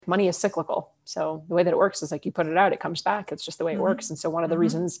money is cyclical. So the way that it works is like you put it out, it comes back. It's just the way it works. And so one of the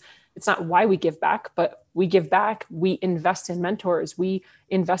reasons, it's not why we give back, but we give back, we invest in mentors, we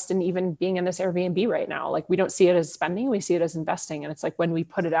invest in even being in this Airbnb right now. Like we don't see it as spending, we see it as investing. And it's like when we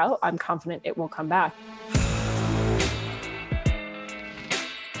put it out, I'm confident it will come back.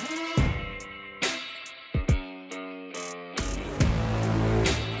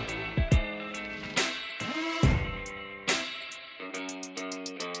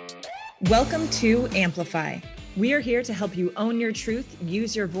 Welcome to Amplify. We are here to help you own your truth,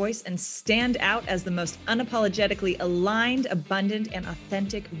 use your voice, and stand out as the most unapologetically aligned, abundant, and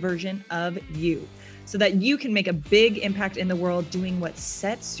authentic version of you, so that you can make a big impact in the world doing what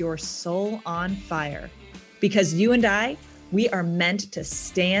sets your soul on fire. Because you and I, we are meant to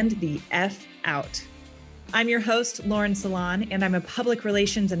stand the F out. I'm your host, Lauren Salon, and I'm a public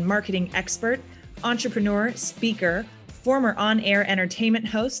relations and marketing expert, entrepreneur, speaker, former on-air entertainment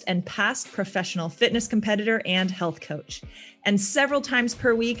host, and past professional fitness competitor and health coach. And several times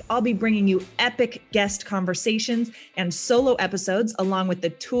per week, I'll be bringing you epic guest conversations and solo episodes, along with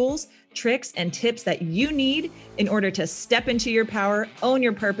the tools, tricks, and tips that you need in order to step into your power, own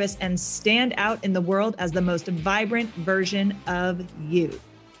your purpose, and stand out in the world as the most vibrant version of you.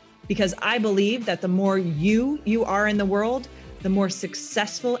 Because I believe that the more you are in the world, the more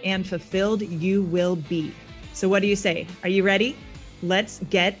successful and fulfilled you will be. So what do you say? Are you ready? Let's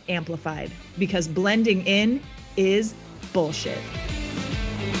get amplified, because blending in is bullshit.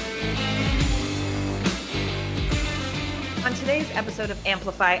 On today's episode of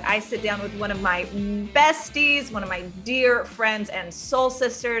Amplify, I sit down with one of my besties, one of my dear friends and soul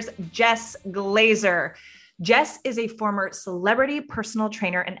sisters, Jess Glazer. Jess is a former celebrity personal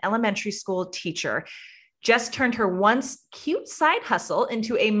trainer and elementary school teacher. Jess turned her once cute side hustle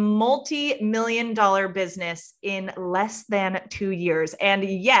into a multi-million-dollar business in less than 2 years. And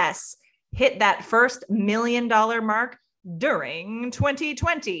yes, hit that first $1 million mark during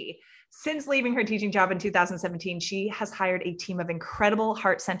 2020. Since leaving her teaching job in 2017, she has hired a team of incredible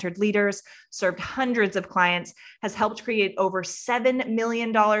heart-centered leaders, served hundreds of clients, has helped create over $7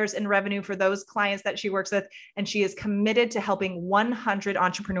 million in revenue for those clients that she works with, and she is committed to helping 100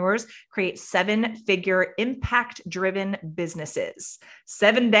 entrepreneurs create seven-figure impact-driven businesses.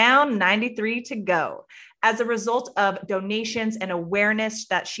 7 down, 93 to go. As a result of donations and awareness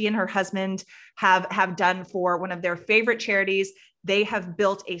that she and her husband have done for one of their favorite charities, they have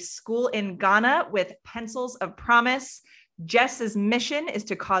built a school in Ghana with Pencils of Promise. Jess's mission is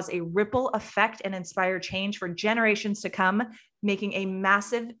to cause a ripple effect and inspire change for generations to come, making a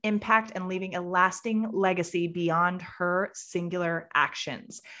massive impact and leaving a lasting legacy beyond her singular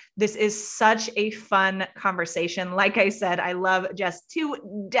actions. This is such a fun conversation. Like I said, I love Jess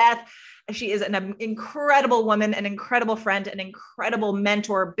to death. She is an incredible woman, an incredible friend, an incredible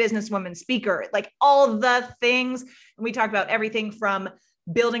mentor, businesswoman, speaker, like all the things. And we talk about everything from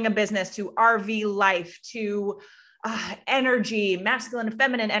building a business to RV life to energy, masculine and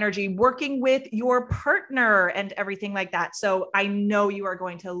feminine energy, working with your partner and everything like that. So I know you are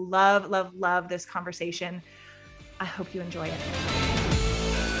going to love, love, love this conversation. I hope you enjoy it.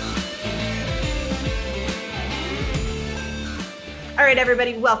 All right,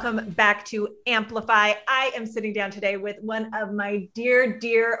 everybody, welcome back to Amplify. I am sitting down today with one of my dear,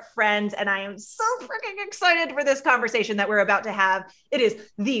 dear friends, and I am so freaking excited for this conversation that we're about to have. It is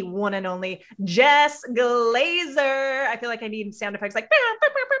the one and only Jess Glazer. I feel like I need sound effects like bow, bow,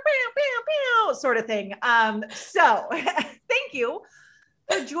 bow, bow, bow, bow, sort of thing. So thank you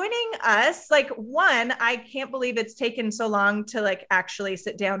for joining us. Like, one, I can't believe it's taken so long to like actually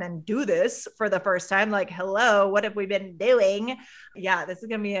sit down and do this for the first time. Like, hello, what have we been doing? Yeah, this is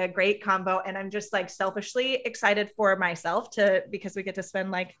going to be a great combo. And I'm just like selfishly excited for myself because we get to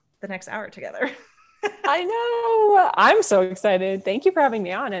spend like the next hour together. I know. I'm so excited. Thank you for having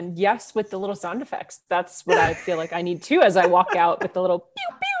me on. And yes, with the little sound effects, that's what I feel like I need too, as I walk out with the little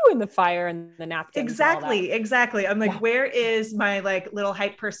pew pew and the fire and the napkins. Exactly. I'm like, Where is my like little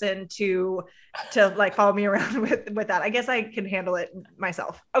hype person to like follow me around with that? I guess I can handle it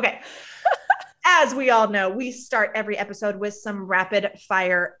myself. Okay. As we all know, we start every episode with some rapid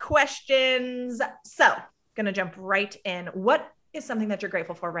fire questions. So going to jump right in. What is something that you're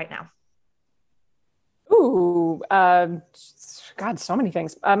grateful for right now? Ooh, God, so many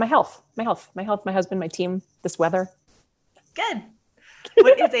things. My health, my husband, my team, this weather. Good.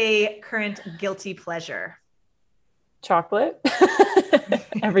 What is a current guilty pleasure? Chocolate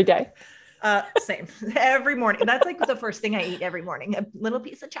every day. Same. Every morning. That's like the first thing I eat every morning. A little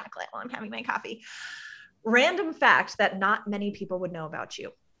piece of chocolate while I'm having my coffee. Random fact that not many people would know about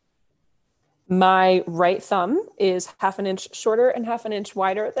you. My right thumb is half an inch shorter and half an inch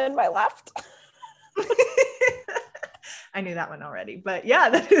wider than my left. I knew that one already, but yeah,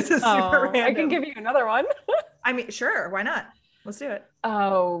 that is a super random. I can give you another one. I mean, sure, why not? Let's do it.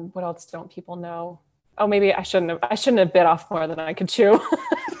 Oh, what else don't people know? Oh, maybe I shouldn't have bit off more than I could chew.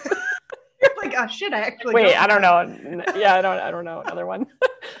 You're like, oh shit, I actually wait, I don't know. Yeah, I don't know another one.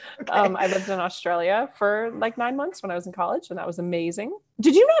 Okay. I lived in Australia for like 9 months when I was in college, and that was amazing.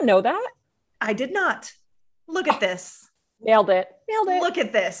 Did you not know that? I did not. Look at this. Nailed it. Look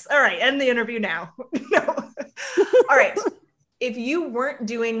at this. All right, end the interview now. No. All right. If you weren't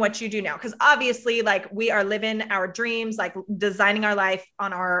doing what you do now, because obviously, like, we are living our dreams, like designing our life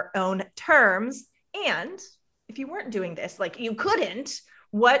on our own terms. And if you weren't doing this, like you couldn't,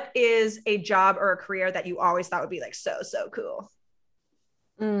 what is a job or a career that you always thought would be like so cool?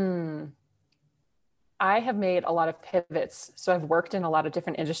 I have made a lot of pivots. So I've worked in a lot of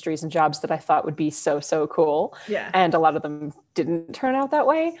different industries and jobs that I thought would be so cool. Yeah. And a lot of them didn't turn out that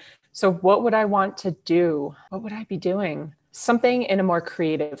way. So what would I want to do? What would I be doing? Something in a more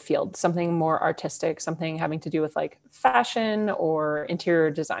creative field, something more artistic, something having to do with like fashion or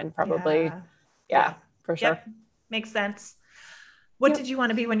interior design, probably. Yeah, for sure. Yep. Makes sense. What did you want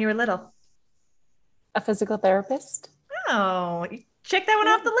to be when you were little? A physical therapist. Oh, check that one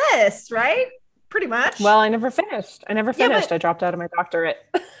off the list, right? Pretty much. Well, I never finished. I dropped out of my doctorate.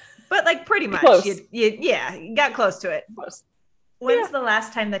 But like pretty much. Close. You got close to it. Close. When's the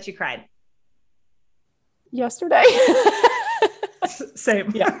last time that you cried? Yesterday.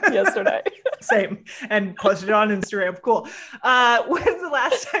 Same. Yeah, yesterday. Same. And posted it on Instagram. Cool. When's the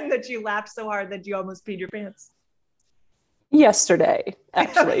last time that you laughed so hard that you almost peed your pants? Yesterday,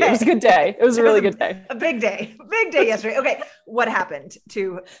 actually. Okay. It was a good day. It was a really good day. A big day. Big day yesterday. Okay. What happened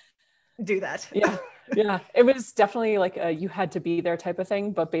to do that? Yeah. It was definitely like a you had to be there type of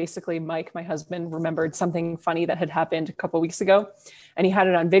thing. But basically, Mike, my husband, remembered something funny that had happened a couple of weeks ago, and he had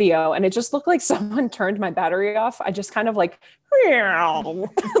it on video, and it just looked like someone turned my battery off. I just kind of like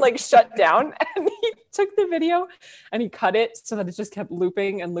shut down, and he took the video and he cut it so that it just kept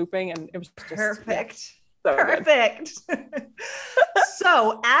looping, and it was just perfect. So perfect.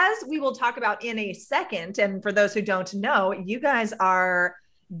 So as we will talk about in a second, and for those who don't know, you guys are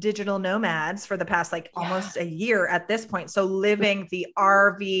digital nomads for the past almost a year at this point. So living the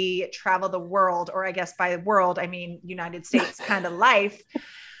RV, travel the world, or I guess by world, I mean United States kind of life.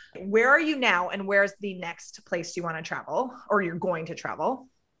 Where are you now, and where's the next place you want to travel, or you're going to travel?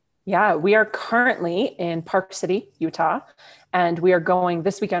 Yeah, we are currently in Park City, Utah, and we are going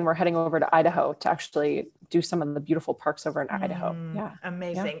this weekend. We're heading over to Idaho to actually do some of the beautiful parks over in Idaho. Yeah.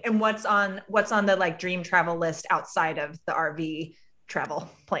 Amazing. Yeah. And what's on the dream travel list outside of the RV travel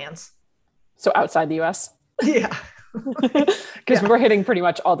plans? So outside the US? Yeah. Because we're hitting pretty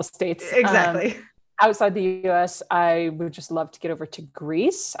much all the states. Exactly. Outside the US, I would just love to get over to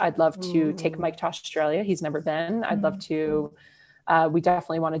Greece. I'd love to take Mike to Australia. He's never been. I'd love to, we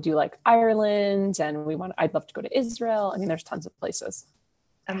definitely want to do like Ireland, and I'd love to go to Israel. I mean, there's tons of places.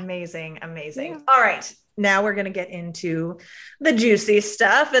 Amazing. Yeah. All right. Now we're going to get into the juicy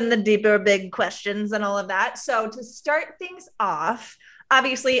stuff and the deeper, big questions and all of that. So to start things off,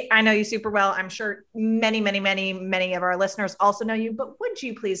 obviously, I know you super well. I'm sure many of our listeners also know you, but would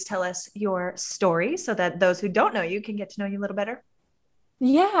you please tell us your story so that those who don't know you can get to know you a little better?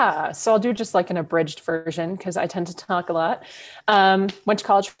 Yeah. So I'll do just like an abridged version because I tend to talk a lot. Went to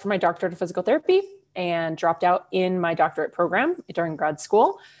college for my doctorate of physical therapy and dropped out in my doctorate program during grad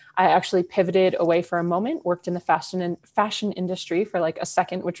school. I actually pivoted away for a moment, worked in the fashion industry for like a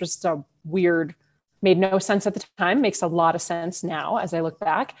second, which was so weird, made no sense at the time, makes a lot of sense now as I look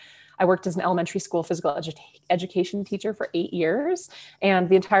back. I worked as an elementary school physical education teacher for 8 years. And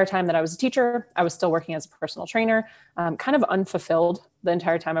the entire time that I was a teacher, I was still working as a personal trainer, kind of unfulfilled the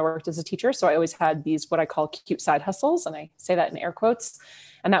entire time I worked as a teacher. So I always had these, what I call cute side hustles. And I say that in air quotes.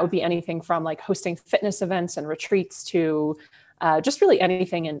 And that would be anything from like hosting fitness events and retreats to just really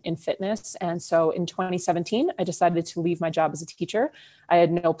anything in fitness. And so in 2017, I decided to leave my job as a teacher. I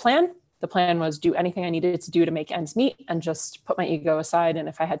had no plan. The plan was do anything I needed to do to make ends meet and just put my ego aside. And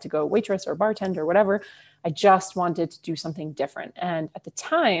if I had to go waitress or bartend or whatever, I just wanted to do something different. And at the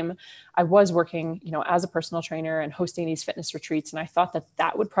time I was working, as a personal trainer and hosting these fitness retreats. And I thought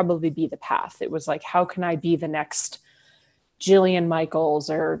that would probably be the path. It was like, how can I be the next Jillian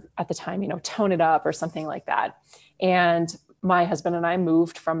Michaels, or at the time, Tone It Up or something like that. And my husband and I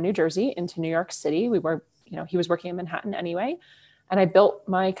moved from New Jersey into New York City. We were, he was working in Manhattan anyway. And I built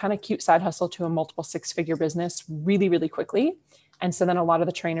my kind of cute side hustle to a multiple 6-figure business really, really quickly. And so then a lot of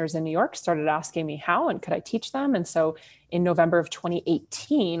the trainers in New York started asking me how and could I teach them. And so in November of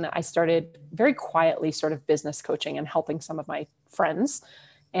 2018, I started very quietly sort of business coaching and helping some of my friends.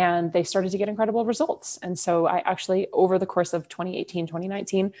 And they started to get incredible results. And so I actually, over the course of 2018,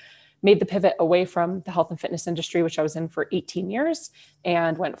 2019, made the pivot away from the health and fitness industry, which I was in for 18 years,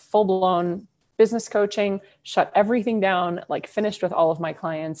 and went full blown business coaching, shut everything down, like finished with all of my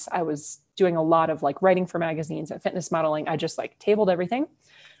clients. I was doing a lot of like writing for magazines and fitness modeling. I just like tabled everything,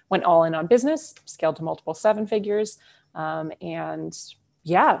 went all in on business, scaled to multiple seven figures. And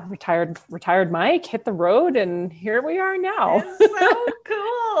yeah, retired Mike, hit the road, and here we are now. It's so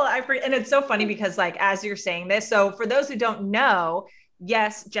cool. And it's so funny because like, as you're saying this, so for those who don't know,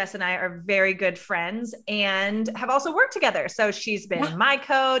 yes, Jess and I are very good friends and have also worked together. So she's been my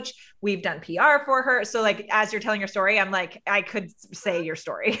coach. We've done PR for her. So like, as you're telling your story, I'm like, I could say your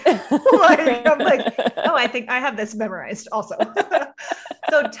story. I'm like, oh, I think I have this memorized also.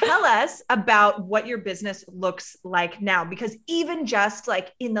 So tell us about what your business looks like now, because even just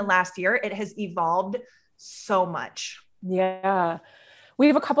like in the last year, it has evolved so much. Yeah. We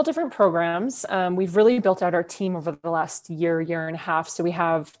have a couple different programs. We've really built out our team over the last year and a half. So we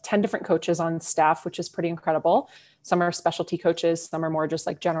have 10 different coaches on staff, which is pretty incredible. Some are specialty coaches, some are more just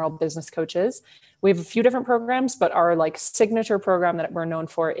like general business coaches. We have a few different programs, but our like signature program that we're known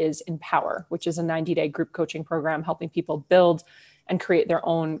for is Empower, which is a 90-day group coaching program helping people build and create their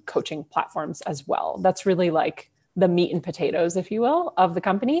own coaching platforms as well. That's really like the meat and potatoes, if you will, of the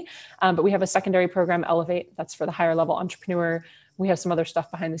company. But we have a secondary program, Elevate, that's for the higher level entrepreneur. We have some other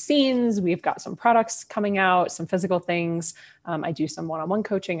stuff behind the scenes. We've got some products coming out, some physical things. I do some one-on-one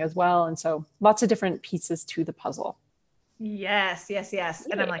coaching as well. And so lots of different pieces to the puzzle. Yes.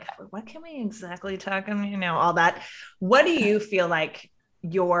 And I'm like, what can we exactly talk about? All that. What do you feel like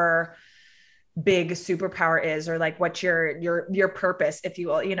your big superpower is, or like what's your purpose, if you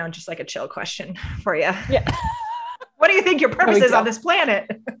will, just like a chill question for you. Yeah. What do you think your purpose is on this planet?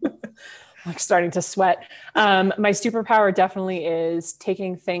 Like starting to sweat. My superpower definitely is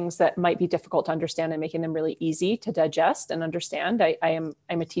taking things that might be difficult to understand and making them really easy to digest and understand. I'm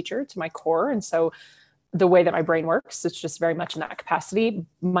a teacher to my core. And so the way that my brain works, it's just very much in that capacity.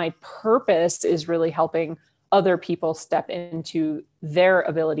 My purpose is really helping other people step into their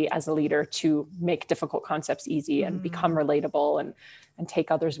ability as a leader to make difficult concepts easy and become relatable and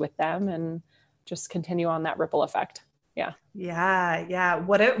take others with them and just continue on that ripple effect. Yeah. Yeah.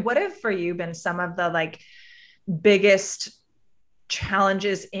 What have for you been some of the like biggest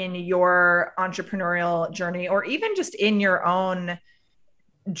challenges in your entrepreneurial journey, or even just in your own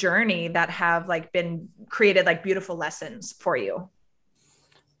journey, that have like been created like beautiful lessons for you?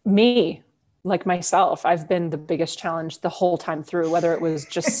 Me, like myself, I've been the biggest challenge the whole time through, whether it was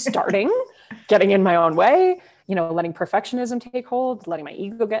just starting, getting in my own way, letting perfectionism take hold, letting my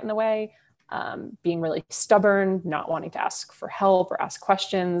ego get in the way, being really stubborn, not wanting to ask for help or ask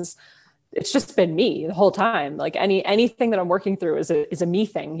questions. It's just been me the whole time. Like anything that I'm working through is a me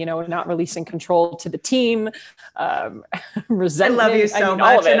thing, not releasing control to the team, resentment. I love you so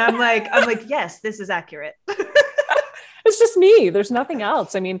much. And I'm like, yes, this is accurate. It's just me. There's nothing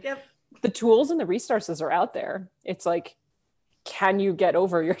else. I mean, yep. The tools and the resources are out there. It's like, can you get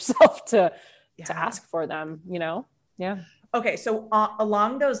over yourself to ask for them, Yeah. Okay. So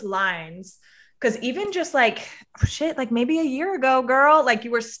along those lines, because even just like, like maybe a year ago, girl, like you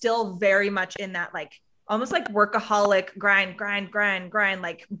were still very much in that, like almost like workaholic grind,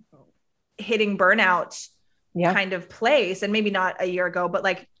 like hitting burnout kind of place. And maybe not a year ago, but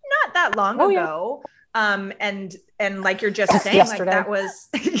like not that long ago. Yeah. And like you're just saying, yesterday. Like that was,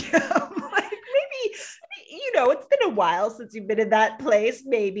 like maybe, it's been a while since you've been in that place.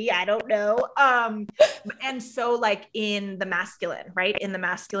 Maybe, I don't know. And so like in the masculine, right? In the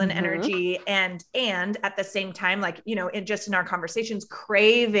masculine energy and at the same time, like, in our conversations,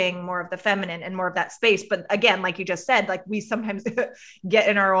 craving more of the feminine and more of that space. But again, like you just said, like we sometimes get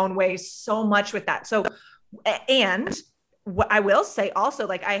in our own way so much with that. So, and what I will say also,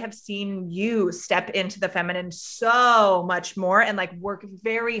 like I have seen you step into the feminine so much more and like work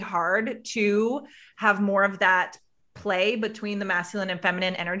very hard to have more of that play between the masculine and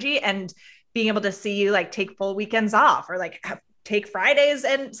feminine energy, and being able to see you like take full weekends off, or like take Fridays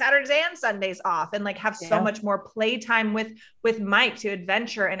and Saturdays and Sundays off, and like have so much more playtime with Mike to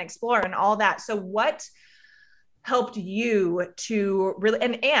adventure and explore and all that. So what helped you to really,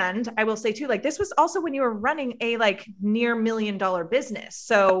 and I will say too, like this was also when you were running a like near $1 million business.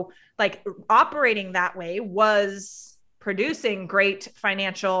 So like operating that way was producing great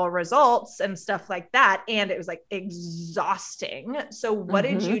financial results and stuff like that. And it was like exhausting. So what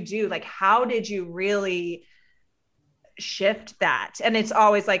did you do? Like, how did you really shift that? And it's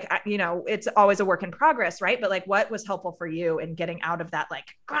always like, you know, it's always a work in progress, right? But like, what was helpful for you in getting out of that,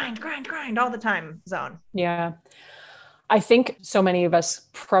 like grind all the time zone? Yeah. I think so many of us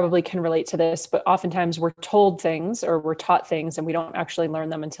probably can relate to this, but oftentimes we're told things or we're taught things and we don't actually learn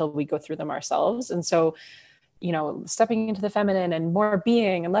them until we go through them ourselves. And so, you know, stepping into the feminine and more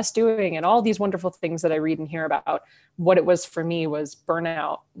being and less doing and all these wonderful things that I read and hear about, what it was for me was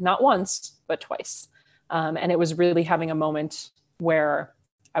burnout, not once, but twice. And it was really having a moment where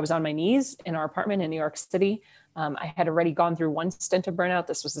I was on my knees in our apartment in New York City. I had already gone through one stint of burnout.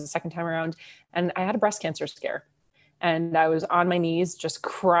 This was the second time around. And I had a breast cancer scare. And I was on my knees just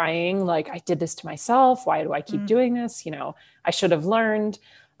crying, like, I did this to myself. Why do I keep doing this? You know, I should have learned.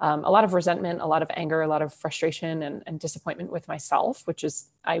 A lot of resentment, a lot of anger, a lot of frustration and disappointment with myself, which is,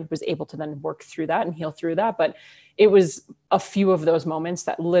 I was able to then work through that and heal through that. But it was a few of those moments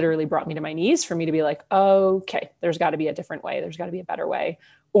that literally brought me to my knees for me to be like, okay, there's got to be a different way. There's got to be a better way.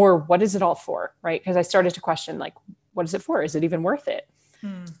 Or what is it all for? Right? Because I started to question, like, what is it for? Is it even worth it?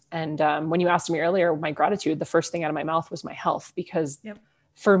 And when you asked me earlier, my gratitude, the first thing out of my mouth was my health, because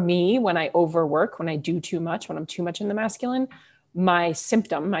for me, when I overwork, when I do too much, when I'm too much in the masculine, my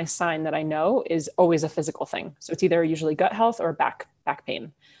symptom, my sign that I know is always a physical thing. So it's either usually gut health or back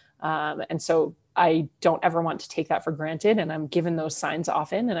pain. And so I don't ever want to take that for granted. And I'm given those signs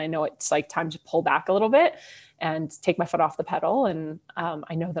often. And I know it's like time to pull back a little bit and take my foot off the pedal. And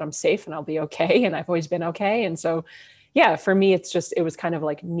I know that I'm safe and I'll be okay. And I've always been okay. And so yeah, for me, it's just, it was kind of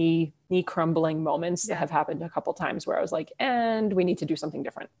like knee crumbling moments that have happened a couple times where I was like, and we need to do something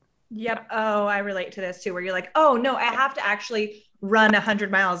different. Yep. Oh, I relate to this too, where you're like, oh no, I have to actually run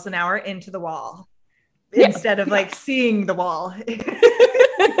 100 miles an hour into the wall instead of like seeing the wall. You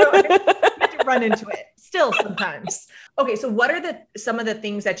have to run into it still sometimes. Okay. So what are some of the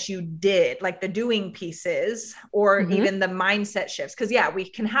things that you did, like the doing pieces or even the mindset shifts? Cause yeah, we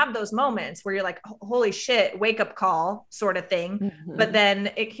can have those moments where you're like, holy shit, wake up call sort of thing. But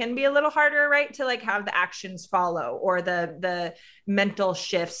then it can be a little harder, right? To like have the actions follow or the mental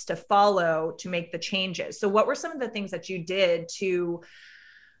shifts to follow to make the changes. So what were some of the things that you did to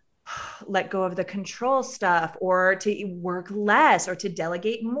let go of the control stuff or to work less or to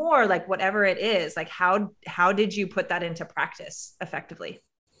delegate more, like whatever it is, like how did you put that into practice effectively?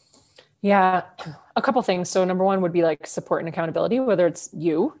 Yeah, a couple things. So number one would be like support and accountability, whether it's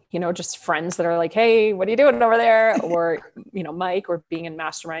you know, just friends that are like, hey, what are you doing over there? Or, you know, Mike, or being in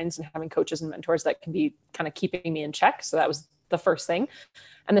masterminds and having coaches and mentors that can be kind of keeping me in check. So that was the first thing.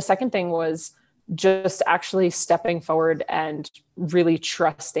 And the second thing was just actually stepping forward and really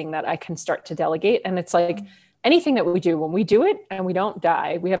trusting that I can start to delegate. And it's like anything that we do, when we do it and we don't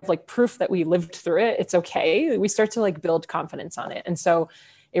die, we have like proof that we lived through it. It's okay. We start to like build confidence on it. And so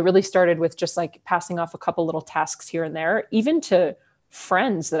it really started with just like passing off a couple little tasks here and there, even to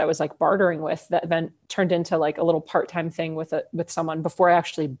friends that I was like bartering with, that then turned into like a little part-time thing with someone before I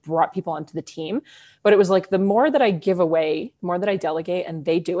actually brought people onto the team. But it was like, the more that I give away, the more that I delegate and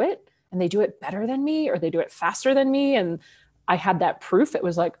they do it, and they do it better than me, or they do it faster than me. And I had that proof. It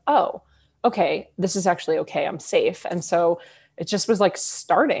was like, oh, okay, this is actually okay. I'm safe. And so it just was like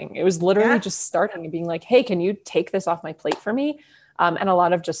starting. It was literally just starting and being like, hey, can you take this off my plate for me? And a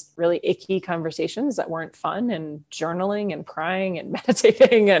lot of just really icky conversations that weren't fun, and journaling and crying and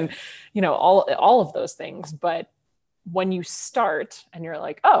meditating and, you know, all of those things. But when you start and you're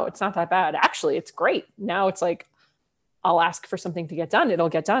like, oh, it's not that bad. Actually, it's great. Now it's like, I'll ask for something to get done. It'll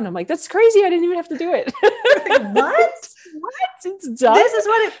get done. I'm like, that's crazy. I didn't even have to do it. What? It's done. This is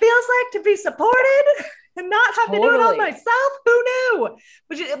what it feels like to be supported and not have to do it all myself. Who knew?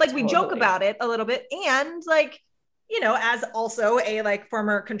 But like, we joke about it a little bit. And like, you know, as also a like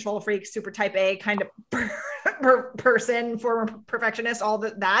former control freak, super type A kind of person, former perfectionist, all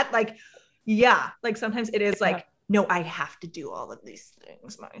that, like, yeah, like sometimes it is like, no, I have to do all of these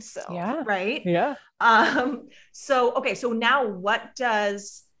things myself. Yeah. Right. Yeah. So, okay. So now what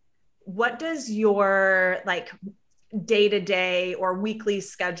does your like day-to-day or weekly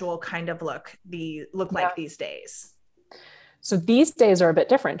schedule kind of look like these days? So these days are a bit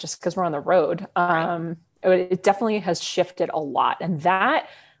different just because we're on the road. It definitely has shifted a lot. And that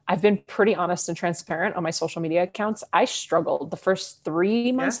I've been pretty honest and transparent on my social media accounts. I struggled the first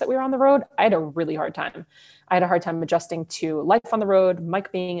 3 months that we were on the road. I had a really hard time. I had a hard time adjusting to life on the road,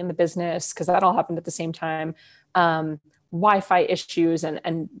 Mike being in the business, because that all happened at the same time. Wi-Fi issues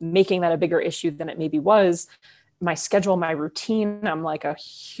and making that a bigger issue than it maybe was. my schedule, my routine. I'm like a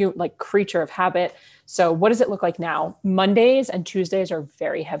like creature of habit. So what does it look like now? Mondays and Tuesdays are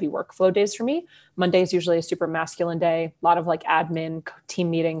very heavy workflow days for me. Monday is usually a super masculine day, a lot of like admin, team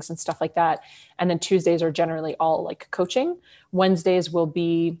meetings and stuff like that. And then Tuesdays are generally all like coaching. Wednesdays will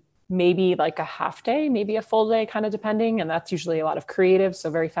be maybe like a half day, maybe a full day, kind of depending. And that's usually a lot of creative, so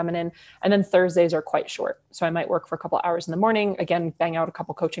very feminine. And then Thursdays are quite short. So I might work for a couple hours in the morning, again, bang out a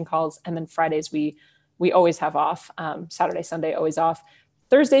couple coaching calls. And then Fridays, we always have off. Saturday, Sunday, always off.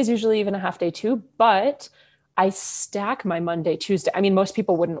 Thursdays, usually even a half day too, but I stack my Monday, Tuesday. I mean, most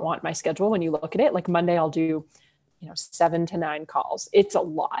people wouldn't want my schedule when you look at it. Like Monday, I'll do, 7 to 9 calls. It's a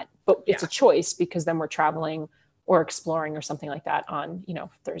lot, but it's a choice because then we're traveling or exploring or something like that on,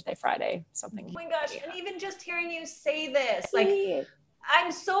 Thursday, Friday, something. Oh my gosh. Yeah. And even just hearing you say this, like,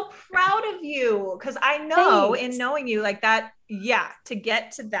 I'm so proud of you because I know in knowing you like that, to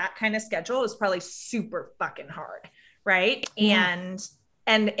get to that kind of schedule is probably super fucking hard. Right. Yeah.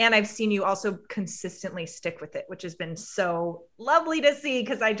 And I've seen you also consistently stick with it, which has been so lovely to see.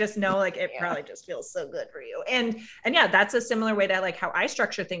 Cause I just know like, it probably just feels so good for you. And that's a similar way to like how I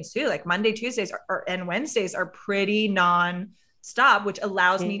structure things too. Like Monday, Tuesdays and Wednesdays are pretty non-stop, which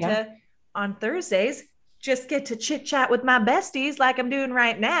allows me to, on Thursdays, just get to chit chat with my besties like I'm doing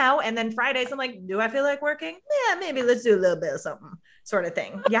right now. And then Fridays, I'm like, do I feel like working? Yeah, maybe let's do a little bit of something sort of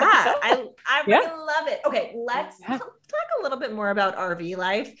thing. Yeah. I really love it. Okay. Let's talk a little bit more about RV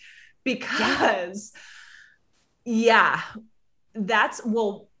life because that's,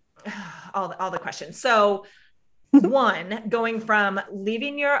 all the questions. So one, going from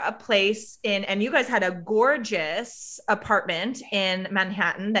leaving your place and you guys had a gorgeous apartment in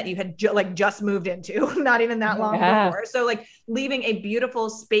Manhattan that you had just moved into, not even that long before. So like leaving a beautiful,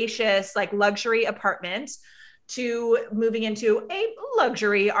 spacious, like luxury apartment to moving into a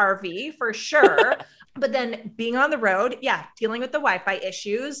luxury RV for sure. But then being on the road, dealing with the Wi-Fi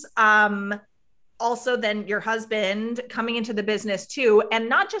issues. Also then your husband coming into the business too, and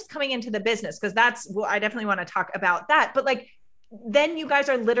not just coming into the business, because I definitely want to talk about that, but like, then you guys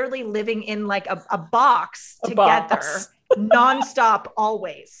are literally living in like a box together, nonstop,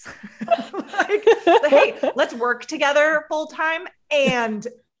 always. like, hey, let's work together full time and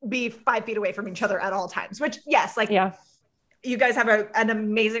be 5 feet away from each other at all times, which you guys have an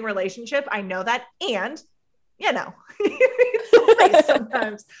amazing relationship. I know that. And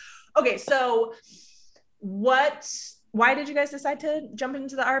sometimes. Okay. So why did you guys decide to jump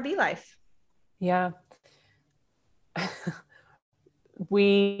into the RV life? Yeah.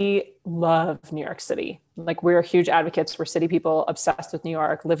 We love New York City. Like we're huge advocates. We're city people, obsessed with New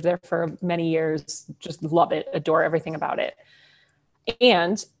York, lived there for many years, just love it, adore everything about it.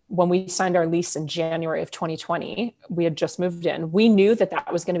 And when we signed our lease in January of 2020, we had just moved in. We knew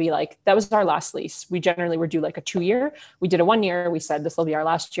that was going to be that was our last lease. We generally were due like a 2-year. We did a 1 year. We said, this will be our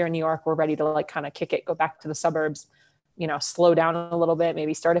last year in New York. We're ready to like kind of kick it, go back to the suburbs, slow down a little bit,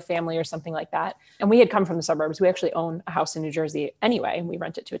 maybe start a family or something like that. And we had come from the suburbs. We actually own a house in New Jersey anyway, and we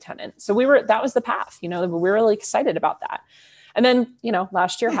rent it to a tenant. So that was the path, we were really excited about that. And then,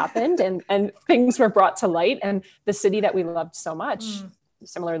 last year happened and things were brought to light, and the city that we loved so much,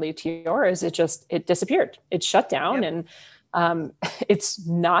 similarly to yours, it disappeared. It shut down. Yep. And it's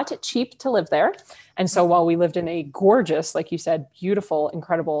not cheap to live there. And so while we lived in a gorgeous, like you said, beautiful,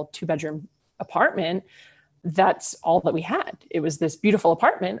 incredible 2-bedroom apartment, that's all that we had. It was this beautiful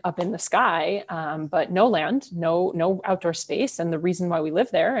apartment up in the sky, but no land, no outdoor space. And the reason why we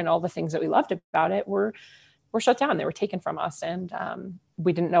lived there and all the things that we loved about it were shut down. They were taken from us, and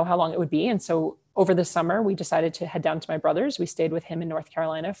we didn't know how long it would be. And so over the summer, we decided to head down to my brother's. We stayed with him in North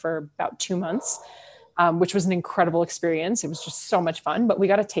Carolina for about 2 months, which was an incredible experience. It was just so much fun, but we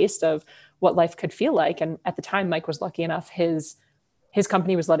got a taste of what life could feel like. And at the time, Mike was lucky enough, his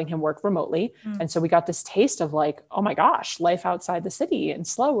company was letting him work remotely. And so we got this taste of like, oh my gosh, life outside the city and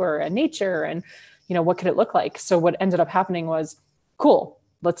slower and nature. And, what could it look like? So what ended up happening was, cool,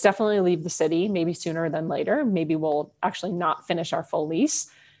 let's definitely leave the city, maybe sooner than later. Maybe we'll actually not finish our full lease.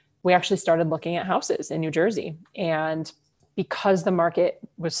 We actually started looking at houses in New Jersey. And because the market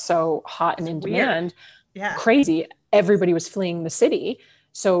was so hot and in demand, crazy, everybody was fleeing the city.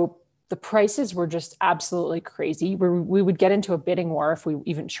 So the prices were just absolutely crazy. We would get into a bidding war if we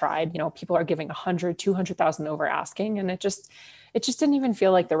even tried. People are giving 100, 200,000 over asking. And it just didn't even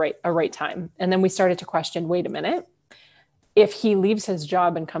feel like a right time. And then we started to question, wait a minute, if he leaves his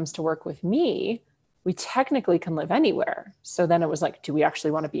job and comes to work with me, we technically can live anywhere. So then it was like, do we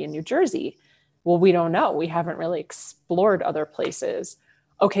actually want to be in New Jersey? Well, we don't know. We haven't really explored other places.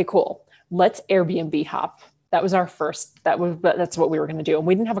 Okay, cool. Let's Airbnb hop. That was our first, that's what we were going to do. And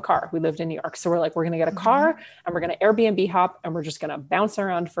we didn't have a car. We lived in New York. So we're like, we're going to get a car and we're going to Airbnb hop and we're just going to bounce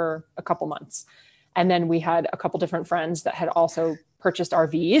around for a couple months. And then we had a couple different friends that had also purchased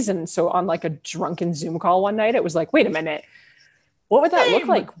RVs. And so on like a drunken Zoom call one night, it was like, wait a minute, what would that look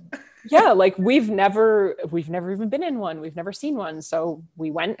like? Yeah. Like we've never even been in one. We've never seen one. So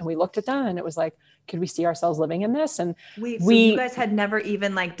we went and we looked at them and it was like, could we see ourselves living in this? And so you guys had never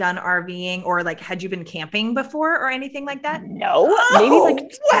even like done RVing or like, had you been camping before or anything like that? No, maybe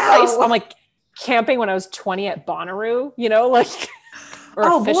like twice. I'm like camping when I was 20 at Bonnaroo, you know, like,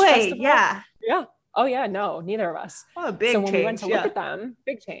 or a fish festival. Yeah. Yeah. Oh yeah. No, neither of us. Oh, big So when change. we went to look at them,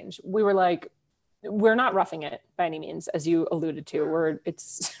 big change. We were like, we're not roughing it by any means, as you alluded to.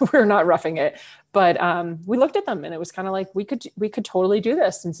 We're not roughing it, but we looked at them and it was kind of like we could totally do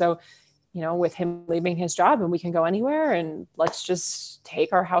this. And so, you know, with him leaving his job and we can go anywhere and let's just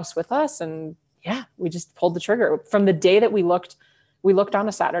take our house with us. And yeah, we just pulled the trigger. From the day that we looked on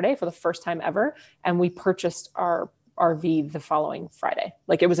a Saturday for the first time ever, and we purchased our RV the following Friday.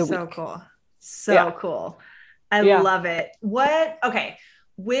 Like it was a week. So cool. So cool. I love it. Okay.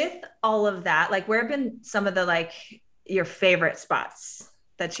 With all of that, like where have been some of the, like your favorite spots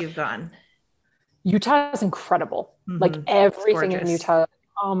that you've gone? Utah is incredible. Like everything in Utah.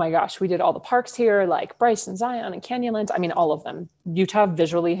 Oh my gosh. We did all the parks here, like Bryce and Zion and Canyonlands. I mean, all of them. Utah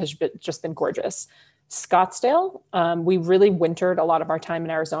visually has just been gorgeous. Scottsdale. We really wintered a lot of our time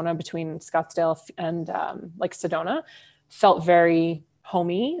in Arizona between Scottsdale and like Sedona. Felt very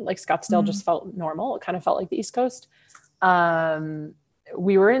homey. Like Scottsdale just felt normal. It kind of felt like the East Coast.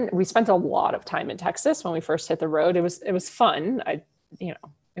 We spent a lot of time in Texas when we first hit the road. It was fun. It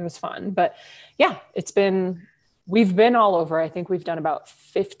was fun, but yeah, we've been all over. I think we've done about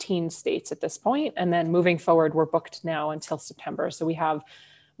 15 states at this point. And then moving forward, we're booked now until September. So we have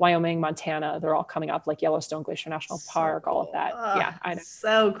Wyoming, Montana, they're all coming up, like Yellowstone Glacier National Park, all of that. Yeah. I know.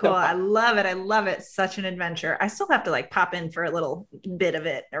 So cool. I love it. I love it. Such an adventure. I still have to like pop in for a little bit of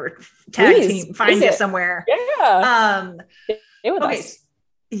it or tag team, find you somewhere. Yeah. It was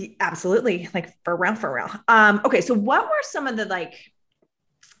okay. Absolutely. Like for real. Okay. So what were some of the, like,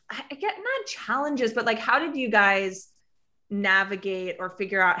 I get not challenges, but like, how did you guys navigate or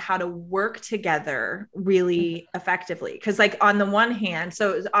figure out how to work together really effectively? Because like on the one hand,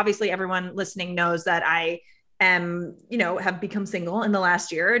 so obviously everyone listening knows that I am, have become single in the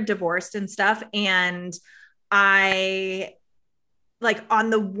last year, divorced and stuff. And I like on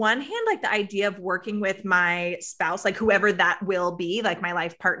the one hand, like the idea of working with my spouse, like whoever that will be, like my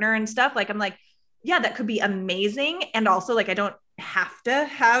life partner and stuff, like I'm like, yeah, that could be amazing. And also like, I don't have to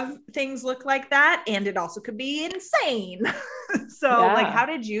have things look like that. And it also could be insane. So like, how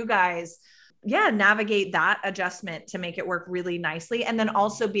did you guys, navigate that adjustment to make it work really nicely? And then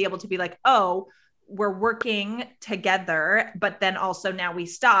also be able to be like, oh, we're working together, but then also now we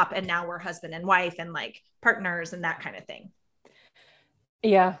stop and now we're husband and wife and like partners and that kind of thing.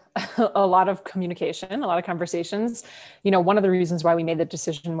 Yeah, a lot of communication, a lot of conversations. One of the reasons why we made the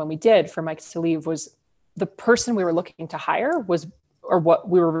decision when we did for Mike to leave was the person we were looking to hire or what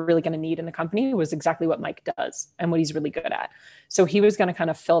we were really going to need in the company was exactly what Mike does and what he's really good at. So he was going to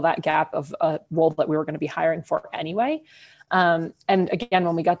kind of fill that gap of a role that we were going to be hiring for anyway. And again,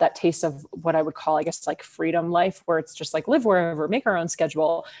 when we got that taste of what I would call, I guess, like freedom life, where it's just like live wherever, make our own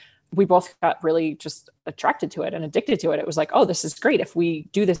schedule, we both got really just attracted to it and addicted to it. It was like, oh, this is great. If we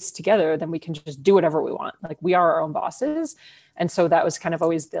do this together, then we can just do whatever we want. Like we are our own bosses. And so that was kind of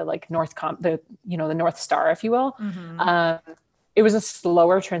always the like the North Star, if you will. It was a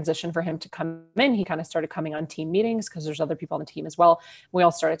slower transition for him to come in. He kind of started coming on team meetings because there's other people on the team as well. We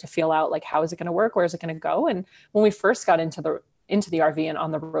all started to feel out like, how is it going to work? Where is it going to go? And when we first got into the RV and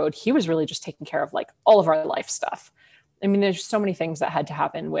on the road, he was really just taking care of like all of our life stuff. I mean, there's so many things that had to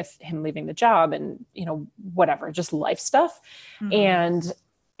happen with him leaving the job and, whatever, just life stuff. And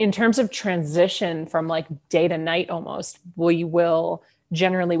in terms of transition from like day to night, almost, we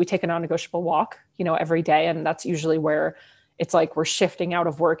take a non-negotiable walk, every day. And that's usually where it's like, we're shifting out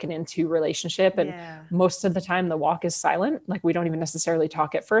of work and into relationship. And most of the time the walk is silent. Like we don't even necessarily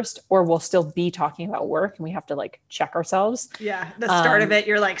talk at first, or we'll still be talking about work and we have to like check ourselves. Yeah. The start of it,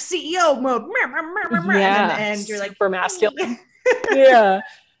 you're like CEO mode. And you're like super masculine. Yeah.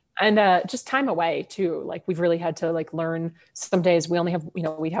 And just time away too. Like we've really had to like learn. Some days we only have,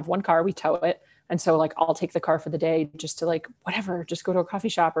 we have one car, we tow it. And so like, I'll take the car for the day just to like, whatever, just go to a coffee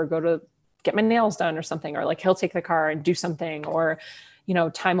shop or go to get my nails done or something, or like he'll take the car and do something, or,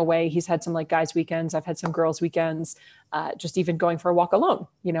 time away. He's had some like guys weekends. I've had some girls weekends, just even going for a walk alone,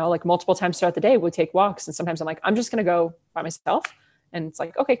 like multiple times throughout the day, we'll take walks. And sometimes I'm like, I'm just going to go by myself. And it's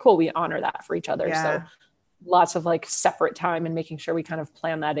like, okay, cool. We honor that for each other. So lots of like separate time and making sure we kind of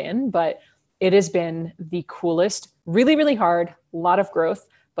plan that in. But it has been the coolest, really, really hard, a lot of growth,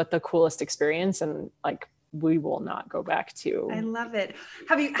 but the coolest experience. And like, we will not go back to. I love it.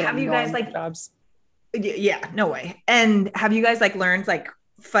 Have you guys like jobs? Yeah, no way. And have you guys like learned like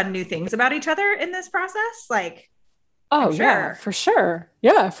fun new things about each other in this process? Like, oh yeah, for sure.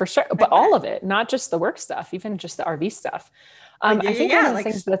 Yeah, for sure. But all of it, not just the work stuff, even just the RV stuff. I think one of the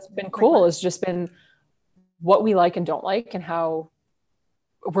things that's been cool has just been what we like and don't like, and how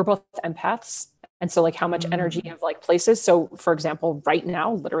we're both empaths. And so like how much energy of like places. So for example, right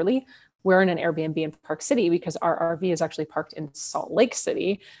now, literally, we're in an Airbnb in Park City because our RV is actually parked in Salt Lake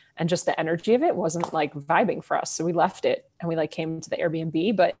City. And just the energy of it wasn't like vibing for us. So we left it and we like came to the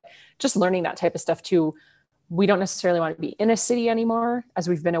Airbnb, but just learning that type of stuff too. We don't necessarily want to be in a city anymore as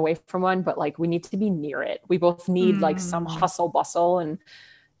we've been away from one, but like we need to be near it. We both need like some hustle bustle, and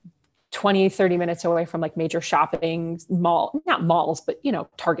 20, 30 minutes away from like major shopping not malls, but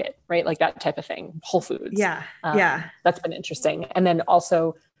Target, right? Like that type of thing, Whole Foods. Yeah. That's been interesting. And then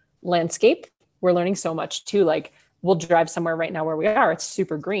also landscape, we're learning so much too. Like we'll drive somewhere right now where we are. It's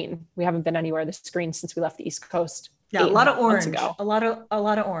super green. We haven't been anywhere this green since we left the East Coast. Yeah. A lot of orange, a lot of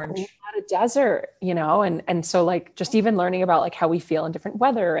orange, a lot of desert, and so like just even learning about like how we feel in different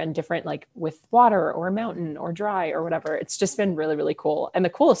weather and different, like with water or mountain or dry or whatever. It's just been really, really cool. And the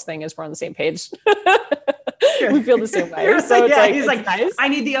coolest thing is we're on the same page. We feel the same way. So it's like, he's like, nice. I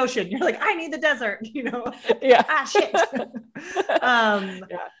need the ocean. You're like, I need the desert, Yeah. Shit. Yeah.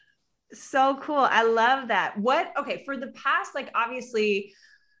 So cool. I love that. Okay. For the past, like, obviously,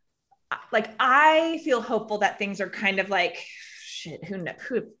 like, I feel hopeful that things are kind of like, shit, who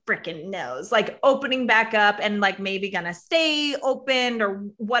freaking knows, like opening back up and like maybe gonna stay open or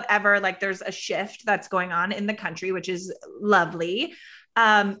whatever. Like there's a shift that's going on in the country, which is lovely.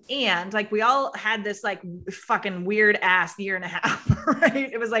 And like, we all had this like fucking weird ass year and a half,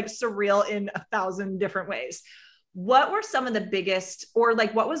 right? It was like surreal in 1,000 different ways. What were some of the biggest, or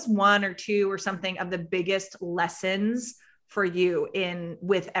like, what was one or two or something of the biggest lessons for you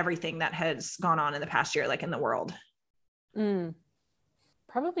with everything that has gone on in the past year, like in the world?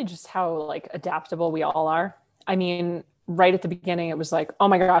 Probably just how like adaptable we all are. I mean, right at the beginning, it was like, oh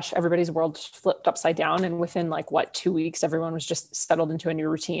my gosh, everybody's world flipped upside down. And within like 2 weeks, everyone was just settled into a new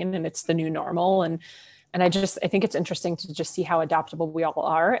routine and it's the new normal. And I think it's interesting to just see how adaptable we all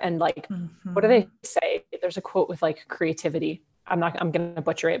are. And like, what do they say? There's a quote with like creativity. I'm going to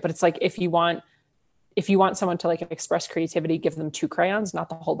butcher it, but it's like, if you want someone to like express creativity, give them 2 crayons, not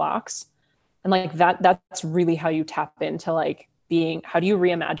the whole box. And like that's really how you tap into like how do you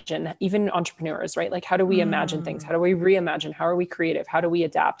reimagine, even entrepreneurs, right? Like, how do we imagine things? How do we reimagine? How are we creative? How do we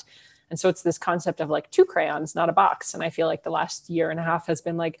adapt? And so it's this concept of like 2 crayons, not a box. And I feel like the last year and a half has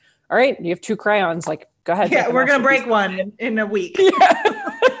been like, all right, you have 2 crayons, like, go ahead. Yeah, we're going to break one in a week. Yeah.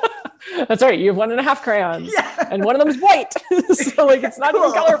 That's right. You have 1.5 crayons and one of them is white. So like, it's not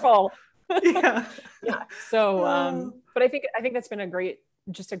even colorful. Yeah. So, but I think that's been a great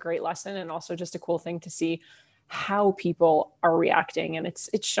lesson, and also just a cool thing to see how people are reacting. And it's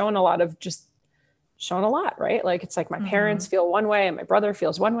shown a lot, right? Like, it's like my parents feel one way and my brother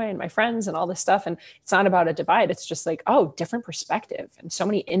feels one way and my friends and all this stuff. And it's not about a divide. It's just like, oh, different perspective. And so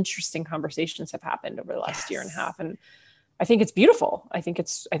many interesting conversations have happened over the last year and a half. And I think it's beautiful. I think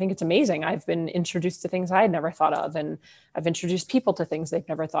it's amazing. I've been introduced to things I had never thought of, and I've introduced people to things they've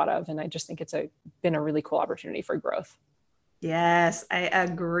never thought of. And I just think it's been a really cool opportunity for growth. Yes, I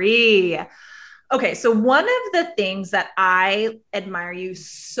agree. Okay. So one of the things that I admire you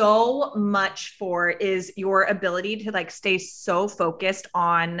so much for is your ability to like stay so focused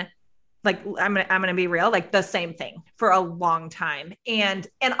on, like, I'm going to be real, like the same thing for a long time. And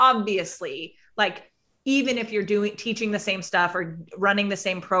obviously, like, even if you're teaching the same stuff or running the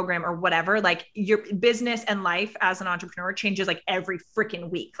same program or whatever, like, your business and life as an entrepreneur changes like every freaking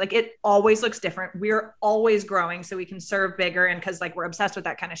week. Like, it always looks different. We're always growing so we can serve bigger. And cause like, we're obsessed with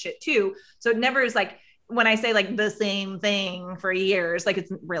that kind of shit too. So it never is like, when I say like the same thing for years, like,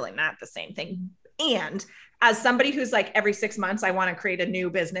 it's really not the same thing. And as somebody who's like, every 6 months, I want to create a new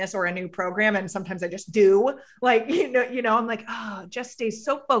business or a new program. And sometimes I just do, like, I'm like, oh, just stay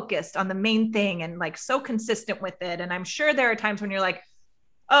so focused on the main thing and like so consistent with it. And I'm sure there are times when you're like,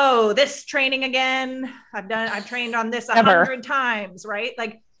 oh, this training again, I've trained on this 100 times, right?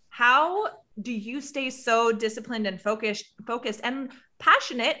 Like, how do you stay so disciplined and focused and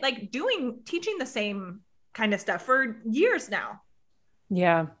passionate, like teaching the same kind of stuff for years now?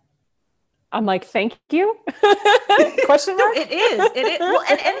 Yeah. I'm like, thank you. Question No, mark. it is. It is. Well,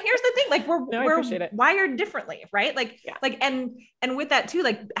 and here's the thing, like We're wired differently, right? Like, yeah. like, and with that too,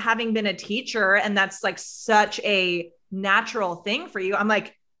 like having been a teacher, and that's like such a natural thing for you. I'm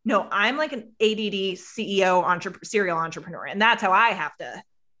like, no, I'm like an ADD CEO serial entrepreneur. And that's how I have to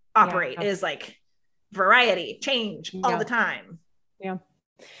operate is like variety, change all the time. Yeah.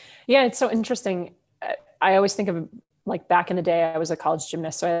 Yeah. It's so interesting. I always think of like back in the day, I was a college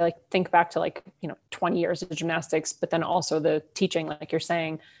gymnast. So I like think back to like, 20 years of gymnastics, but then also the teaching, like you're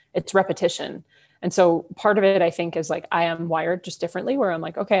saying, it's repetition. And so part of it, I think, is like I am wired just differently where I'm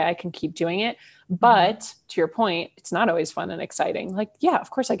like, okay, I can keep doing it. But to your point, it's not always fun and exciting. Like, yeah,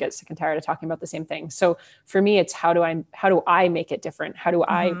 of course I get sick and tired of talking about the same thing. So for me, it's how do I make it different? How do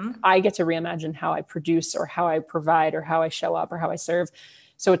I get to reimagine how I produce or how I provide or how I show up or how I serve?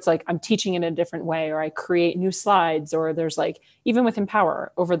 So it's like I'm teaching in a different way, or I create new slides, or there's like, even with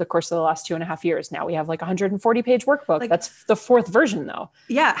Empower over the course of the last 2.5 years, now we have like 140-page workbook. Like, that's the 4th version though.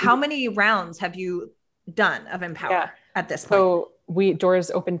 Yeah. How many rounds have you done of Empower at this point? So doors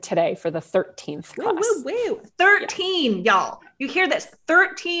open today for the 13th class. Woo. 13, y'all. You hear this?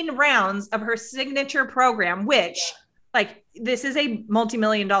 13 rounds of her signature program, which like, this is a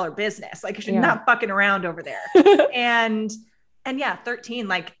multi-million-dollar business. Like, she's not fucking around over there. And yeah, 13,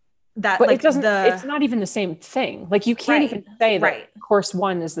 like that, but like it's not even the same thing. Like you can't even say that course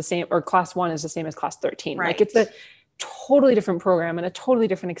 1 is the same or class 1 is the same as class 13. Right. Like it's a totally different program and a totally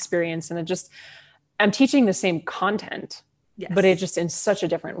different experience. And I'm teaching the same content, but it just in such a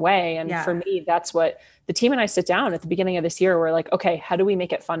different way. And for me, that's what the team and I sit down at the beginning of this year. We're like, okay, how do we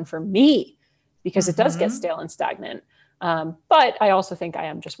make it fun for me? Because it does get stale and stagnant. But I also think I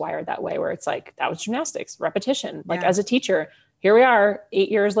am just wired that way where it's like, that was gymnastics, repetition. Like as a teacher, here we are 8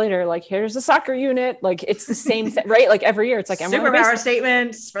 years later, like here's the soccer unit. Like it's the same thing, right? Like every year it's like, superpower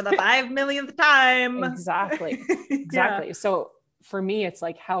statements for the 5 millionth time. Exactly. So for me, it's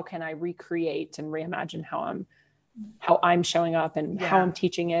like, how can I recreate and reimagine how I'm showing up and how I'm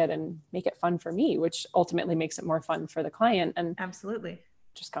teaching it and make it fun for me, which ultimately makes it more fun for the client. And absolutely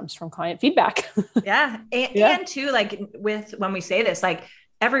just comes from client feedback. And too, like with, when we say this, like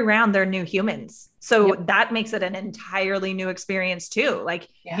every round they're new humans. So that makes it an entirely new experience too. Like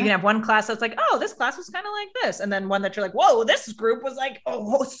you can have one class that's like, oh, this class was kind of like this. And then one that you're like, whoa, this group was like,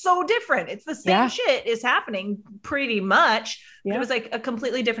 oh, so different. It's the same shit is happening pretty much. But it was like a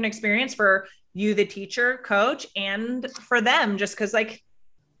completely different experience for you, the teacher, coach, and for them, just because like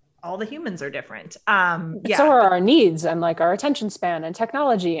all the humans are different. So are our needs and like our attention span and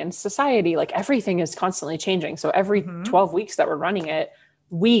technology and society, like everything is constantly changing. So every 12 weeks that we're running it,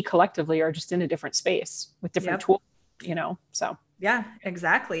 we collectively are just in a different space with different tools, so. Yeah,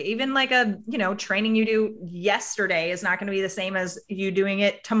 exactly. Even like training you do yesterday is not going to be the same as you doing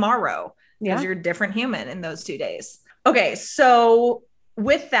it tomorrow because you're a different human in those 2 days. Okay. So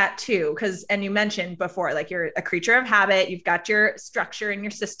with that too, and you mentioned before, like you're a creature of habit, you've got your structure and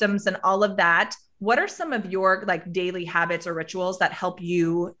your systems and all of that. What are some of your like daily habits or rituals that help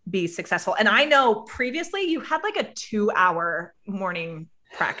you be successful? And I know previously you had like a 2-hour morning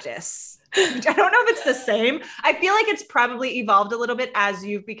practice. I don't know if it's the same. I feel like it's probably evolved a little bit as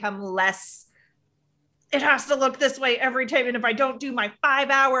you've become less, it has to look this way every time. And if I don't do my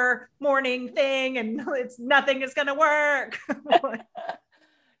 5-hour morning thing and nothing is going to work.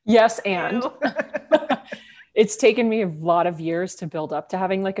 Yes. And it's taken me a lot of years to build up to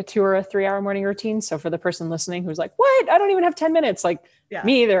having like a 2 or a 3-hour morning routine. So for the person listening who's like, what? I don't even have 10 minutes. Like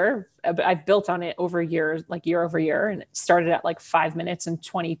me either. I've built on it over years, like year over year. And it started at like 5 minutes in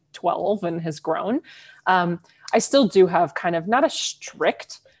 2012 and has grown. I still do have kind of not a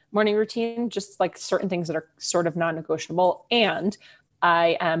strict morning routine, just like certain things that are sort of non-negotiable. And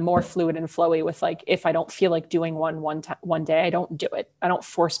I am more fluid and flowy with like, if I don't feel like doing one day, I don't do it. I don't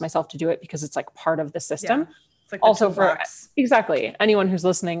force myself to do it because it's like part of the system. Yeah. It's like also for exactly anyone who's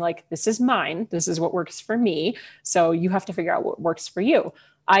listening, like this is mine. This is what works for me. So you have to figure out what works for you.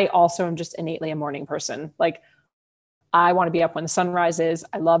 I also am just innately a morning person. Like I want to be up when the sun rises.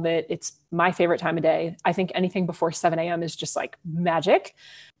 I love it. It's my favorite time of day. I think anything before 7 a.m. is just like magic.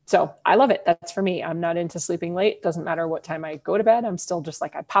 So I love it. That's for me. I'm not into sleeping late. Doesn't matter what time I go to bed. I'm still just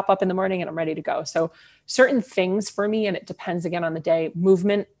like, I pop up in the morning and I'm ready to go. So certain things for me, and it depends again on the day.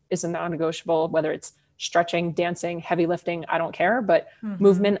 Movement is a non-negotiable, whether it's stretching, dancing, heavy lifting, I don't care. But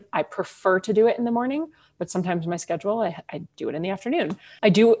movement, I prefer to do it in the morning, but sometimes my schedule, I do it in the afternoon.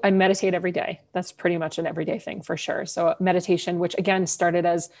 I meditate every day. That's pretty much an everyday thing for sure. So meditation, which again started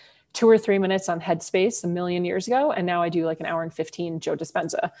as 2 or 3 minutes on Headspace a million years ago. And now I do like an hour and 15 Joe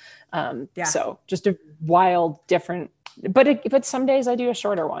Dispenza. So just a wild, different but some days I do a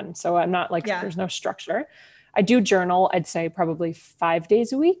shorter one. So I'm not like, there's no structure. I do journal, I'd say probably 5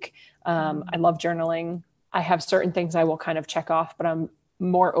 days a week. I love journaling. I have certain things I will kind of check off, but I'm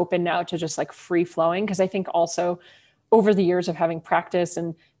more open now to just like free flowing. Cause I think also over the years of having practice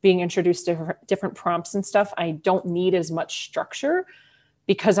and being introduced to different prompts and stuff, I don't need as much structure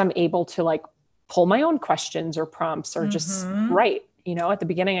because I'm able to like pull my own questions or prompts or just write. You know, at the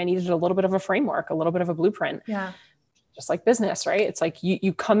beginning, I needed a little bit of a framework, a little bit of a blueprint. Yeah. Just like business, right? It's like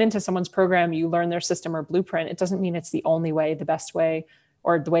you come into someone's program, you learn their system or blueprint. It doesn't mean it's the only way, the best way,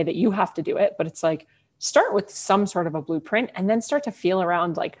 or the way that you have to do it. But it's like, start with some sort of a blueprint and then start to feel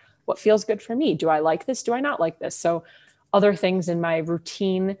around like, what feels good for me? Do I like this? Do I not like this? So other things in my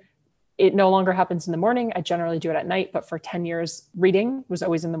routine, it no longer happens in the morning. I generally do it at night, but for 10 years, reading was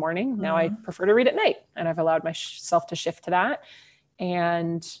always in the morning. Now I prefer to read at night, and I've allowed myself to shift to that.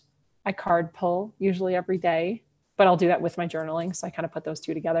 And I card pull usually every day, but I'll do that with my journaling. So I kind of put those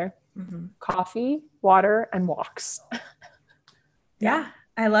two together. Coffee, water, and walks. Yeah,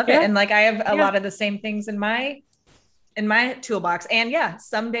 I love it. And like, I have a lot of the same things in my toolbox. And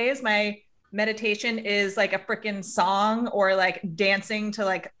some days my meditation is like a freaking song or like dancing to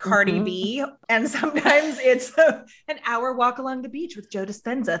like Cardi B. And sometimes it's an hour walk along the beach with Joe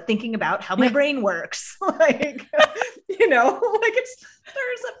Dispenza, thinking about how my brain works. Like, you know, like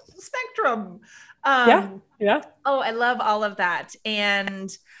there's a spectrum. Oh, I love all of that.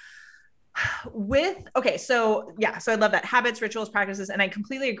 And so I love that, habits, rituals, practices. And I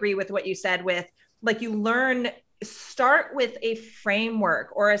completely agree with what you said with like, start with a framework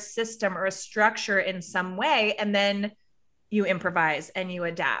or a system or a structure in some way, and then you improvise and you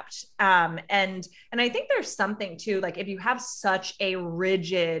adapt. And I think there's something too, like if you have such a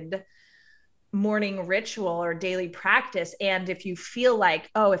rigid morning ritual or daily practice, and if you feel like,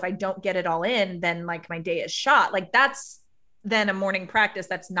 oh, if I don't get it all in, then like my day is shot, like that's then a morning practice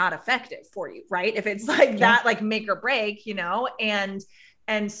that's not effective for you, right? If it's like that, like make or break, you know? And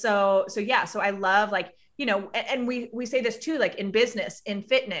so I love like, you know, and we say this too, like in business, in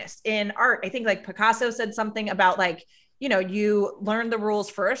fitness, in art. I think like Picasso said something about like, you know, you learn the rules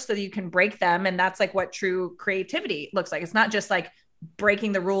first so that you can break them. And that's like what true creativity looks like. It's not just like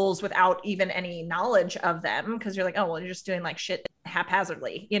breaking the rules without even any knowledge of them, because you're like, oh, well, you're just doing like shit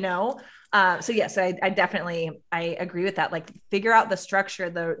haphazardly, you know? So I definitely, I agree with that. Like figure out the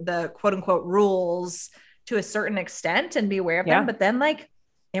structure, the quote unquote rules to a certain extent and be aware of them, but then like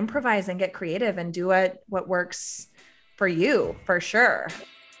improvise and get creative and do what works for you, for sure.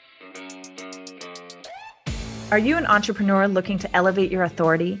 Are you an entrepreneur looking to elevate your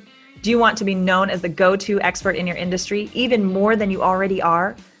authority? Do you want to be known as the go-to expert in your industry, even more than you already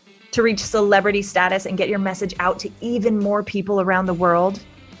are? To reach celebrity status and get your message out to even more people around the world?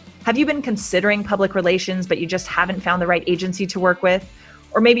 Have you been considering public relations, but you just haven't found the right agency to work with?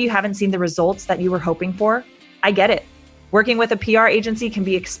 Or maybe you haven't seen the results that you were hoping for? I get it. Working with a PR agency can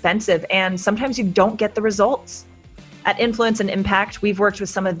be expensive, and sometimes you don't get the results. At Influence and Impact, we've worked with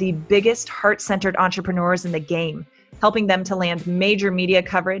some of the biggest heart-centered entrepreneurs in the game, helping them to land major media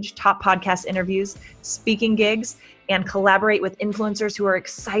coverage, top podcast interviews, speaking gigs, and collaborate with influencers who are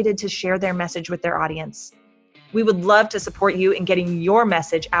excited to share their message with their audience. We would love to support you in getting your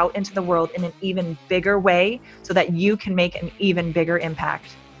message out into the world in an even bigger way so that you can make an even bigger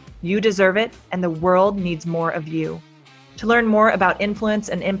impact. You deserve it, and the world needs more of you. To learn more about Influence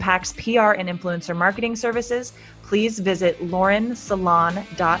and Impact's PR and influencer marketing services, please visit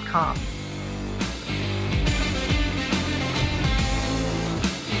laurensalon.com.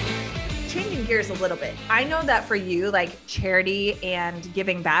 Changing gears a little bit. I know that for you, like charity and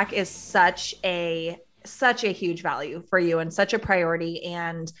giving back is such a huge value for you and such a priority.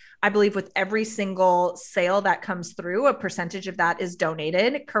 And I believe with every single sale that comes through, a percentage of that is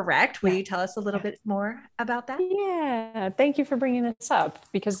donated, correct? Will you tell us a little bit more about that? Yeah. Thank you for bringing this up,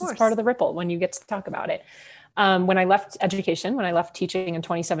 because it's part of the ripple when you get to talk about it. When I left education, when I left teaching in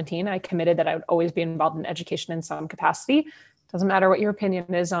 2017, I committed that I would always be involved in education in some capacity. Doesn't matter what your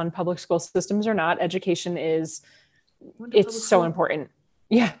opinion is on public school systems or not. Education it's so important.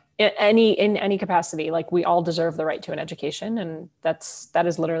 Yeah. In any capacity, like we all deserve the right to an education, and that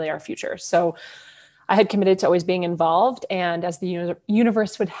is literally our future. So I had committed to always being involved, and as the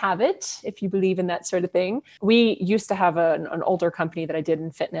universe would have it, if you believe in that sort of thing, we used to have an older company that I did in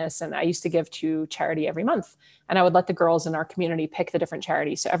fitness, and I used to give to charity every month, and I would let the girls in our community pick the different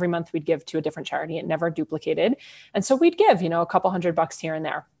charities. So every month we'd give to a different charity. It never duplicated, and so we'd give a couple $100 here and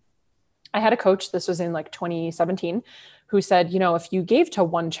there. I had a coach, this was in like 2017, who said, if you gave to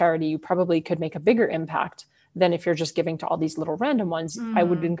one charity, you probably could make a bigger impact than if you're just giving to all these little random ones. I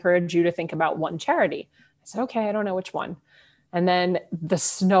would encourage you to think about one charity. I said, okay, I don't know which one. And then the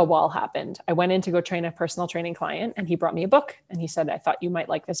snowball happened. I went in to go train a personal training client, and he brought me a book, and he said, I thought you might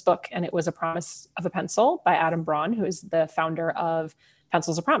like this book. And it was A Promise of a Pencil by Adam Braun, who is the founder of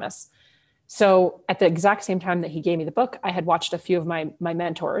Pencils of Promise. So at the exact same time that he gave me the book, I had watched a few of my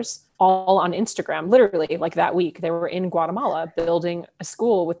mentors all on Instagram, literally like that week. They were in Guatemala building a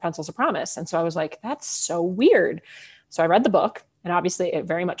school with Pencils of Promise. And so I was like, that's so weird. So I read the book, and obviously it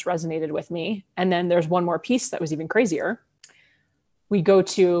very much resonated with me. And then there's one more piece that was even crazier. We go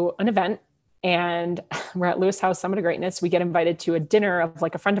to an event, and we're at Lewis House Summit of Greatness. We get invited to a dinner of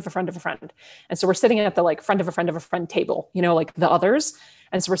like a friend of a friend of a friend. And so we're sitting at the like friend of a friend of a friend table, you know, like the others.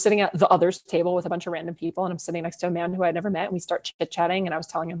 And so we're sitting at the others table with a bunch of random people. And I'm sitting next to a man who I'd never met. And we start chit-chatting. And I was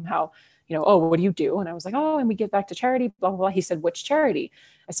telling him how, you know, oh, what do you do? And I was like, oh, and we give back to charity, blah, blah, blah. He said, which charity?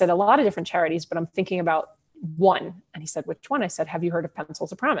 I said, a lot of different charities, but I'm thinking about one. And he said, which one? I said, have you heard of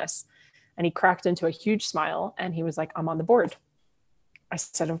Pencils of Promise? And he cracked into a huge smile, and he was like, I'm on the board. I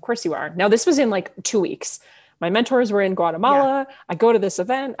said, of course you are. Now, this was in like 2 weeks. My mentors were in Guatemala. Yeah. I go to this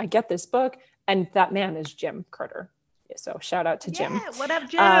event, I get this book, and that man is Jim Carter. So shout out to Jim. What up,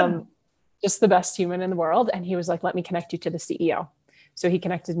 Jim? Just the best human in the world. And he was like, let me connect you to the CEO. So he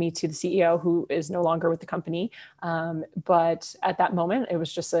connected me to the CEO, who is no longer with the company. But at that moment, it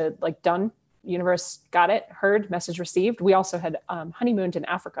was just a like done. Universe got it, heard, message received. We also had honeymooned in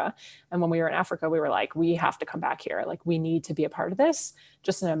Africa. And when we were in Africa, we were like, we have to come back here. Like, we need to be a part of this.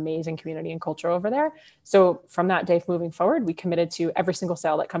 Just an amazing community and culture over there. So from that day moving forward, we committed to every single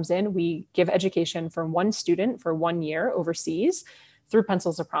sale that comes in. We give education for one student for 1 year overseas through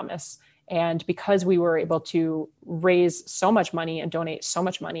Pencils of Promise. And because we were able to raise so much money and donate so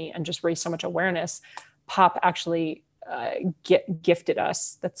much money and just raise so much awareness, Pop actually gifted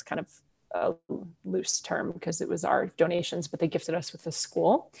us. That's kind of a loose term because it was our donations, but they gifted us with a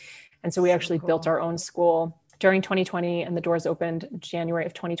school. And so we actually built our own school during 2020, and the doors opened January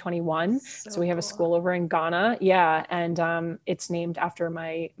of 2021. So we have a school over in Ghana. Yeah. And it's named after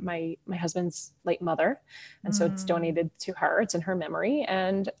my husband's late mother. And so it's donated to her. It's in her memory.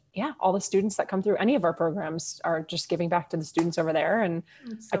 And yeah, all the students that come through any of our programs are just giving back to the students over there. And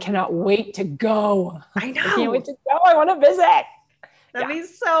I cannot wait to go. I know. I can't wait to go. I want to visit. That'd be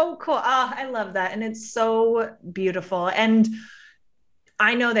so cool. Oh, I love that. And it's so beautiful. And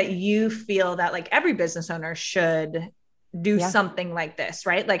I know that you feel that like every business owner should do something like this,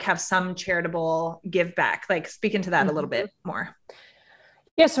 right? Like have some charitable give back. Like speak into that a little bit more.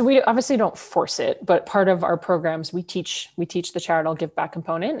 Yeah. So we obviously don't force it, but part of our programs, we teach the charitable give back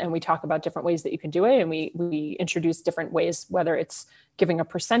component, and we talk about different ways that you can do it. And we introduce different ways, whether it's giving a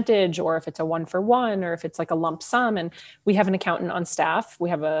percentage or if it's a 1-for-1 or if it's like a lump sum. And we have an accountant on staff. We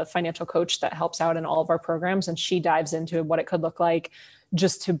have a financial coach that helps out in all of our programs, and she dives into what it could look like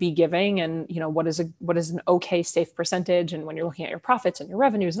just to be giving, and you know, what is an okay safe percentage, and when you're looking at your profits and your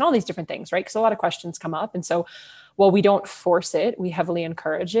revenues and all these different things, right? Because a lot of questions come up. And so while we don't force it, we heavily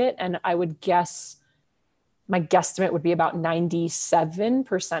encourage it. And I would guess, my guesstimate would be about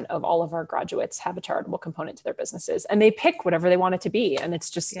 97% of all of our graduates have a charitable component to their businesses, and they pick whatever they want it to be. And it's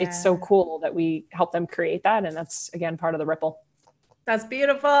just, it's so cool that we help them create that. And that's, again, part of the ripple. That's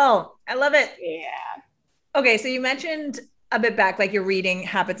beautiful. I love it. Yeah. Okay. So you mentioned a bit back, like your reading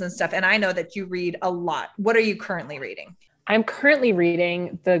habits and stuff. And I know that you read a lot. What are you currently reading? I'm currently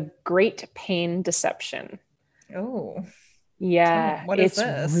reading The Great Pain Deception. Oh, yeah. What is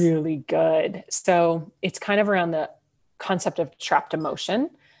this? It's really good. So it's kind of around the concept of trapped emotion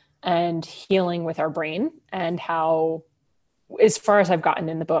and healing with our brain, and how, as far as I've gotten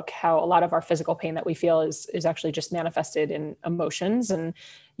in the book, how a lot of our physical pain that we feel is actually just manifested in emotions, and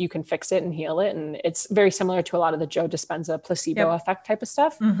you can fix it and heal it. And it's very similar to a lot of the Joe Dispenza placebo effect type of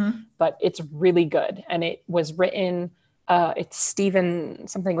stuff, but it's really good. And it was written, it's Stephen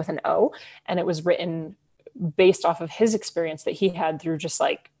something with an O, and it was written based off of his experience that he had through just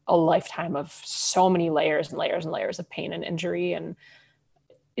like a lifetime of so many layers and layers and layers of pain and injury. And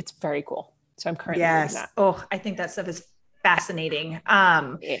it's very cool. So I'm currently reading that. Oh, I think that stuff is fascinating.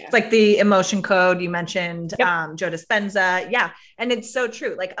 It's like the emotion code you mentioned, Joe Dispenza. Yeah. And it's so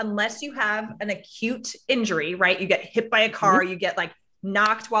true. Like, unless you have an acute injury, right? You get hit by a car, you get like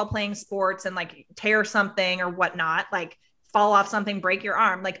knocked while playing sports and like tear something or whatnot, like fall off something, break your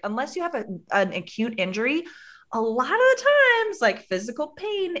arm. Like, unless you have an acute injury, a lot of the times, like, physical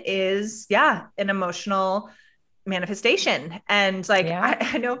pain is, an emotional manifestation. And like,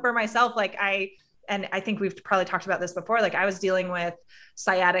 I know for myself, like and I think we've probably talked about this before, like I was dealing with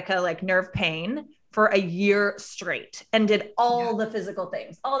sciatica, like nerve pain, for a year straight, and did all the physical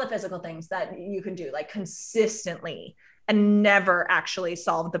things that you can do, like consistently. and never actually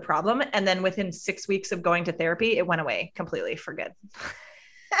solved the problem. And then within 6 weeks of going to therapy, it went away completely for good.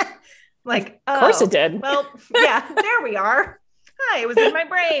 Like, of course it did. Well, yeah, there we are. Hi, it was in my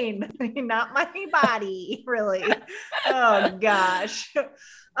brain, not my body, really. Oh gosh.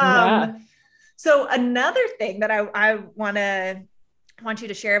 Yeah. So another thing that I want you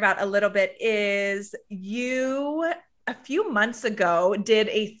to share about a little bit is you a few months ago did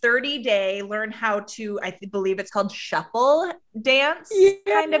a 30-day learn how to, I believe it's called shuffle dance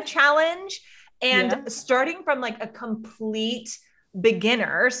kind of challenge. And starting from like a complete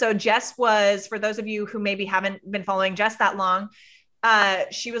beginner. So Jess was, for those of you who maybe haven't been following Jess that long,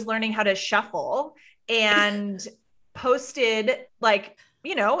 she was learning how to shuffle and posted like,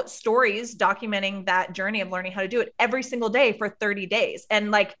 stories documenting that journey of learning how to do it every single day for 30 days.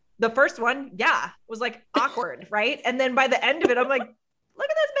 And like the first one, was like awkward. Right. And then by the end of it, I'm like, look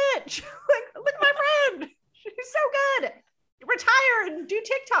at this bitch. Like, look at my friend. She's so good. Retire and do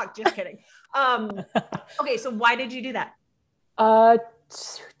TikTok. Just kidding. Okay. So why did you do that?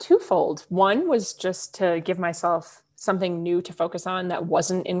 Twofold. One was just to give myself something new to focus on that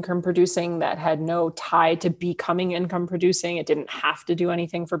wasn't income producing, that had no tie to becoming income producing. It didn't have to do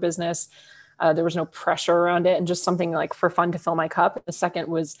anything for business. There was no pressure around it, and just something like for fun to fill my cup. The second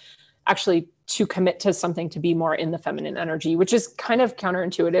was actually to commit to something to be more in the feminine energy, which is kind of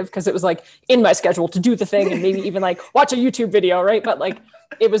counterintuitive because it was like in my schedule to do the thing and maybe even like watch a YouTube video, right? But like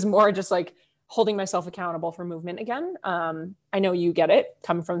it was more just like holding myself accountable for movement again. I know you get it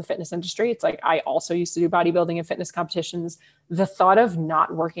coming from the fitness industry. It's like, I also used to do bodybuilding and fitness competitions. The thought of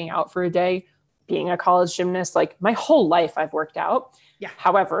not working out for a day, being a college gymnast, like my whole life I've worked out. Yeah.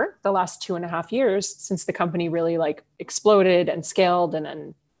 However, the last 2.5 years since the company really like exploded and scaled, and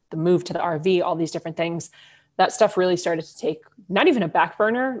then the move to the RV, all these different things, that stuff really started to take not even a back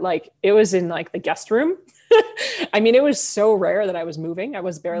burner. Like it was in like the guest room. I mean, it was so rare that I was moving. I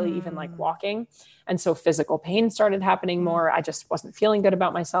was barely even like walking. And so physical pain started happening more. I just wasn't feeling good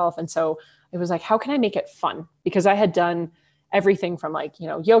about myself. And so it was like, how can I make it fun? Because I had done everything from like,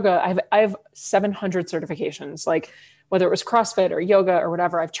 yoga. I have 700 certifications, like whether it was CrossFit or yoga or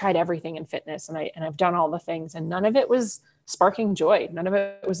whatever. I've tried everything in fitness and I've done all the things, and none of it was sparking joy. None of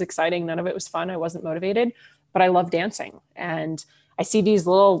it was exciting. None of it was fun. I wasn't motivated, but I love dancing. And I see these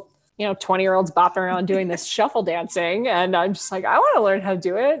little 20-year-olds bopping around doing this shuffle dancing. And I'm just like, I want to learn how to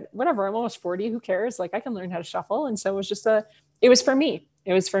do it. Whatever. I'm almost 40. Who cares? Like I can learn how to shuffle. And so it was just it was for me.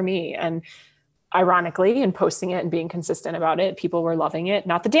 It was for me. And ironically, in posting it and being consistent about it, people were loving it.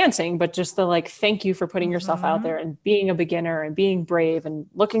 Not the dancing, but just the like, thank you for putting yourself out there and being a beginner and being brave and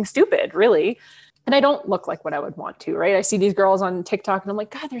looking stupid, really. And I don't look like what I would want to, right? I see these girls on TikTok and I'm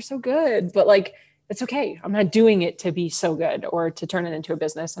like, God, they're so good. But like, it's okay. I'm not doing it to be so good or to turn it into a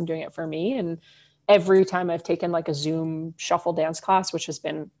business. I'm doing it for me. And every time I've taken like a Zoom shuffle dance class, which has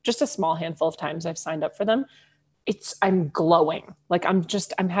been just a small handful of times I've signed up for them, I'm glowing. Like I'm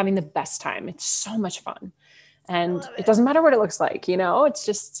having the best time. It's so much fun. And it doesn't matter what it looks like, it's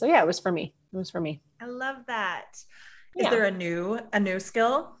just, so yeah, it was for me. It was for me. I love that. Is there a new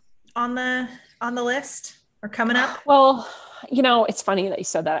skill on the list or coming up? Well, it's funny that you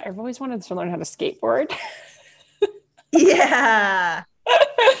said that. I've always wanted to learn how to skateboard. Yeah.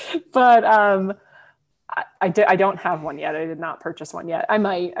 But I don't have one yet. I did not purchase one yet.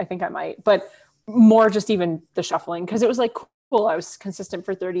 I think I might, but more just even the shuffling, because it was like cool. I was consistent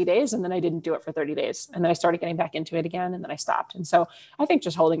for 30 days and then I didn't do it for 30 days. And then I started getting back into it again and then I stopped. And so I think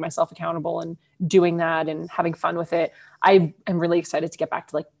just holding myself accountable and doing that and having fun with it. I am really excited to get back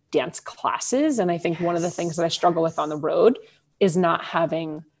to like dance classes. And I think one of the things that I struggle with on the road is not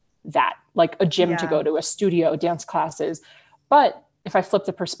having that, like a gym to go to, a studio, dance classes. But if I flip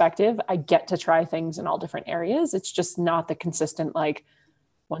the perspective, I get to try things in all different areas. It's just not the consistent, like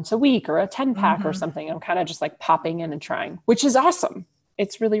once a week or a 10 pack or something. I'm kind of just like popping in and trying, which is awesome.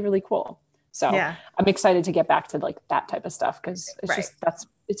 It's really, really cool. So I'm excited to get back to like that type of stuff. Cause it's just,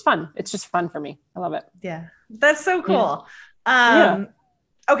 it's fun. It's just fun for me. I love it. Yeah. That's so cool.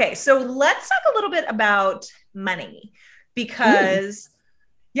 Okay. So let's talk a little bit about money, because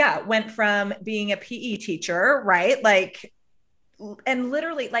went from being a PE teacher, right? Like, and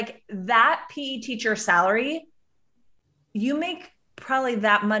literally like that PE teacher salary, you make probably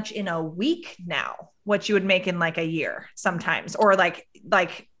that much in a week now, what you would make in like a year sometimes, or like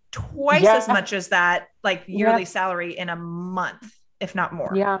twice as much as that, like yearly salary in a month, if not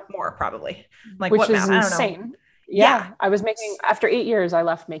more. More probably. Like, which what is math? insane. I don't know. Yeah. I was making, after 8 years, I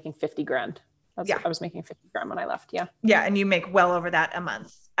left making 50 grand. I was making 50 grand when I left. Yeah. Yeah. And you make well over that a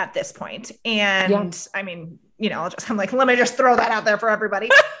month at this point. And I mean, I'm like, let me just throw that out there for everybody.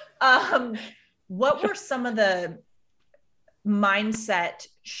 What were some of the mindset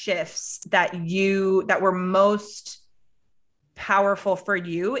shifts that were most powerful for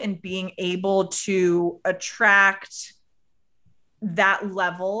you in being able to attract that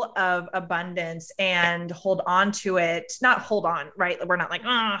level of abundance and hold on to it, not hold on, right? We're not like,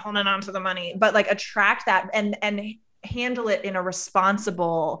 holding on to the money, but like attract that and handle it in a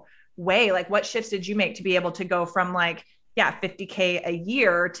responsible way. Like what shifts did you make to be able to go from like, 50K a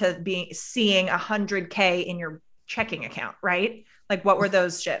year to seeing 100K in your checking account, right? Like what were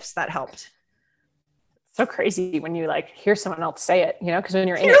those shifts that helped? So crazy when you like hear someone else say it, because when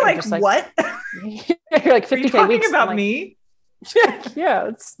you're in it, you're like, just like, what? You're like 50K talking weeks. about like, me? Yeah,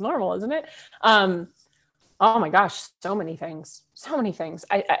 it's normal, isn't it? Oh my gosh, so many things.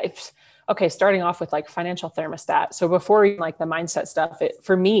 Okay, starting off with like financial thermostat. So before like the mindset stuff,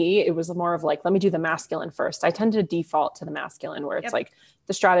 for me, it was more of like, let me do the masculine first. I tend to default to the masculine where it's like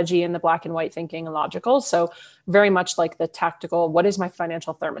the strategy and the black and white thinking and logical. So very much like the tactical, what is my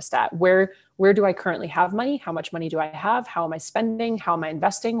financial thermostat? Where do I currently have money? How much money do I have? How am I spending? How am I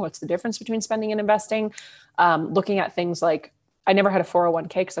investing? What's the difference between spending and investing? Looking at things like, I never had a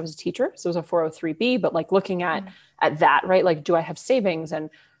 401k because I was a teacher. So it was a 403b, but like looking at that, right? Like, do I have savings? And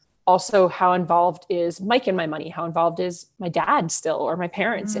also how involved is Mike in my money? How involved is my dad still, or my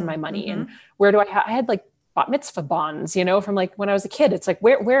parents in my money? And where do I had like bat mitzvah bonds, from like when I was a kid. It's like,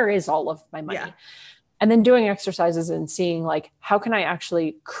 where is all of my money? Yeah. And then doing exercises and seeing like, how can I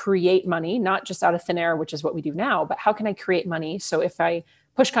actually create money, not just out of thin air, which is what we do now, but how can I create money? So if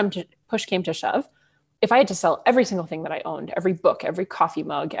push came to shove, if I had to sell every single thing that I owned, every book, every coffee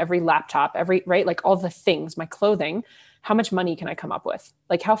mug, every laptop, right? Like all the things, my clothing, how much money can I come up with?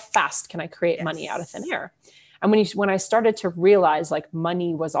 Like how fast can I create money out of thin air? And when I started to realize like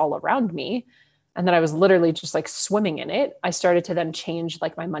money was all around me and that I was literally just like swimming in it, I started to then change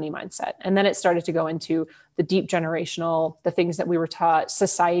like my money mindset. And then it started to go into the deep generational, the things that we were taught,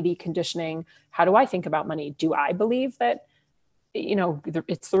 society conditioning. How do I think about money? Do I believe that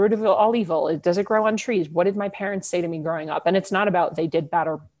it's the root of all evil? Does it grow on trees? What did my parents say to me growing up? And it's not about they did bad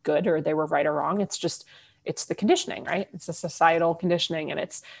or good or they were right or wrong. It's the conditioning, right? It's the societal conditioning. And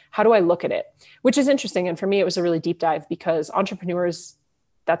it's how do I look at it? Which is interesting. And for me, it was a really deep dive because entrepreneurs,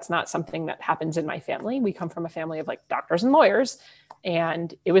 that's not something that happens in my family. We come from a family of like doctors and lawyers.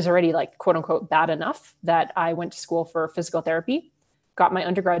 And it was already like, quote unquote, bad enough that I went to school for physical therapy, got my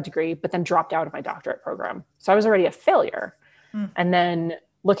undergrad degree, but then dropped out of my doctorate program. So I was already a failure. And then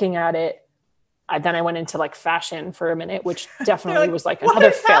looking at it, then I went into like fashion for a minute, which definitely was like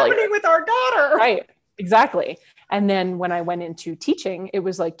another failure. What is happening with our daughter? Right. Exactly. And then when I went into teaching, it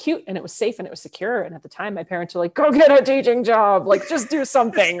was like cute and it was safe and it was secure. And at the time, my parents were like, go get a teaching job. Like, just do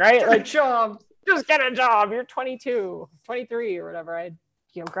something, right? Like, just get a job. You're 22, 23 or whatever. I had,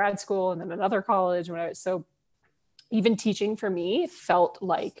 grad school and then another college. So even teaching for me felt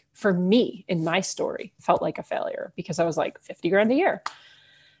like, for me in my story, felt like a failure because I was like 50 grand a year.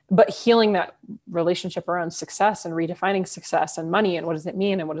 But healing that relationship around success and redefining success and money and what does it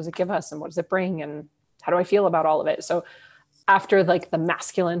mean and what does it give us and what does it bring and how do I feel about all of it? So after like the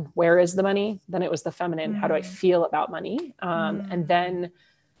masculine, where is the money? Then it was the feminine, how do I feel about money? And then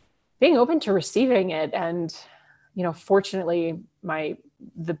being open to receiving it. And, fortunately,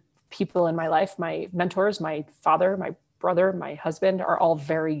 the people in my life, my mentors, my father, my brother, my husband are all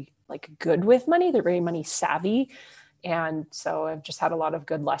very like good with money. They're very money savvy. And so I've just had a lot of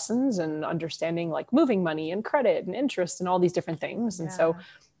good lessons and understanding like moving money and credit and interest and all these different things. And so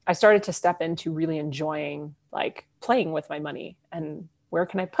I started to step into really enjoying like playing with my money and where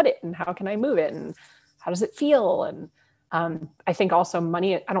can I put it and how can I move it and how does it feel? And I think also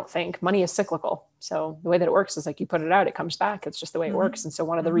money is cyclical. So the way that it works is like you put it out, it comes back. It's just the way it works. And so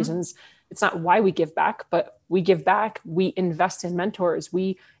one of the reasons it's not why we give back, but we give back, we invest in mentors.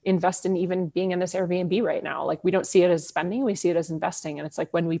 We invest in even being in this Airbnb right now. Like we don't see it as spending, we see it as investing. And it's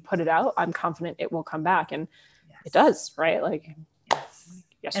like, when we put it out, I'm confident it will come back. And it does, right? Like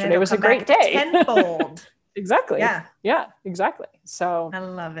yesterday was a great day. Tenfold. Exactly. Yeah, exactly. So I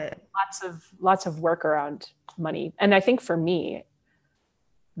love it. Lots of work around money. And I think for me,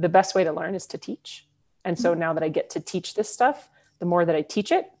 the best way to learn is to teach. And so now that I get to teach this stuff, the more that I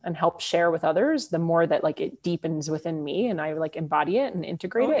teach it and help share with others, the more that like it deepens within me and I like embody it and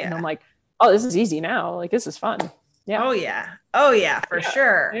integrate it. And I'm like, oh, this is easy now. Like, this is fun. Yeah. Oh yeah. For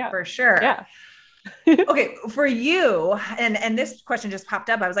sure. Yeah. Okay. For you, and this question just popped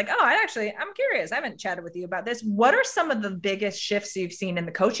up. I was like, I'm curious. I haven't chatted with you about this. What are some of the biggest shifts you've seen in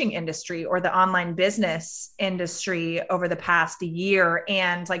the coaching industry or the online business industry over the past year?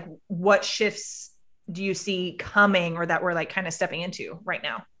 And like, what shifts do you see coming or that we're like kind of stepping into right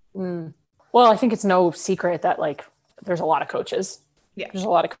now? Well, I think it's no secret that like there's a lot of coaches. Yeah. There's a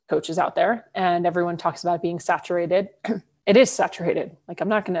lot of coaches out there, and everyone talks about being saturated. It is saturated. Like, I'm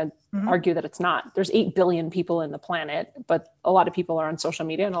not going to argue that it's not. There's 8 billion people in the planet, but a lot of people are on social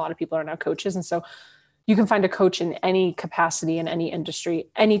media and a lot of people are now coaches. And so you can find a coach in any capacity, in any industry,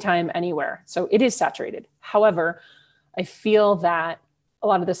 anytime, anywhere. So it is saturated. However, I feel that a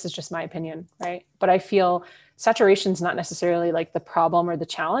lot of this is just my opinion, right? But I feel saturation is not necessarily like the problem or the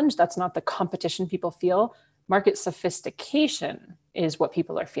challenge. That's not the competition people feel. Market sophistication is what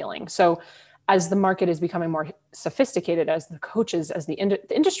people are feeling. So as the market is becoming more sophisticated, as the coaches, as the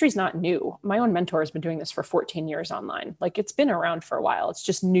industry is not new. My own mentor has been doing this for 14 years online. Like, it's been around for a while. It's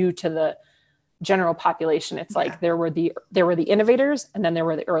just new to the general population. It's like there were the innovators, and then there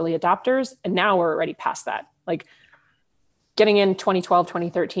were the early adopters, and now we're already past that. Like, getting in 2012,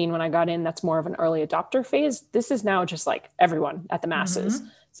 2013, when I got in, that's more of an early adopter phase. This is now just like everyone at the masses.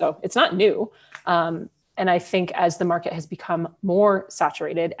 So it's not new. And I think as the market has become more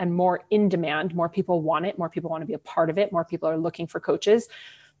saturated and more in demand, more people want it, more people want to be a part of it, more people are looking for coaches,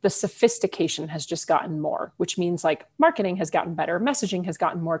 the sophistication has just gotten more, which means like marketing has gotten better, messaging has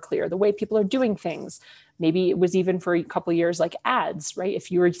gotten more clear, the way people are doing things. Maybe it was even for a couple of years like ads, right? If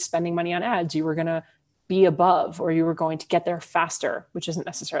you were spending money on ads, you were going to be above, or you were going to get there faster, which isn't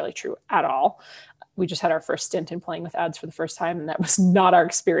necessarily true at all. We just had our first stint in playing with ads for the first time, and that was not our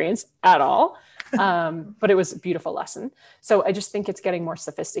experience at all. But it was a beautiful lesson. So I just think it's getting more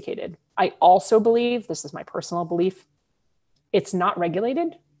sophisticated. I also believe, this is my personal belief, it's not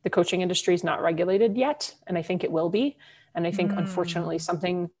regulated. The coaching industry is not regulated yet, and I think it will be. And I think, unfortunately,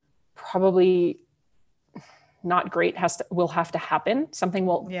 something probably not great will have to happen. Something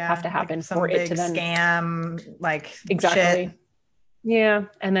will have to happen like for it to then scam, like exactly. Shit. Yeah.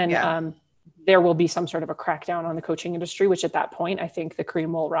 And then there will be some sort of a crackdown on the coaching industry, which at that point, I think the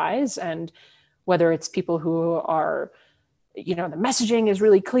cream will rise. And whether it's people who are, the messaging is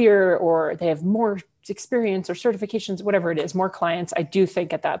really clear, or they have more experience or certifications, whatever it is, more clients, I do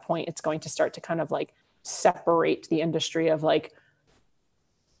think at that point, it's going to start to kind of like separate the industry of like,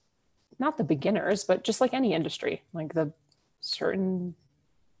 not the beginners, but just like any industry, like the certain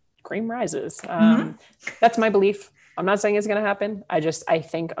cream rises. That's my belief. I'm not saying it's going to happen. I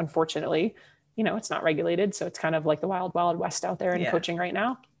think, unfortunately, it's not regulated. So it's kind of like the wild, wild west out there in coaching right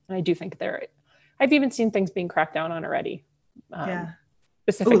now. And I do think I've even seen things being cracked down on already.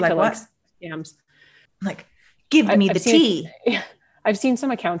 Specific to like scams. Like, give me the tea. I've seen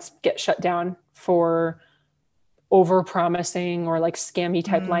some accounts get shut down for over promising or like scammy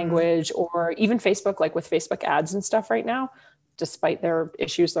type language, or even Facebook, like with Facebook ads and stuff right now, despite their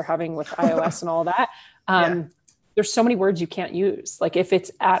issues they're having with iOS and all that. There's so many words you can't use. Like, if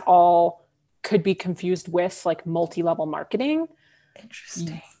it's at all could be confused with like multi-level marketing.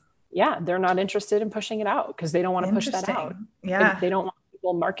 Interesting. Yeah. They're not interested in pushing it out because they don't want to push that out. Yeah. They don't want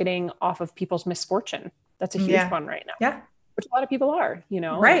people marketing off of people's misfortune. That's a huge one right now. Yeah. Which a lot of people are,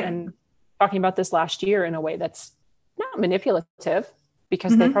 right. And talking about this last year in a way that's not manipulative,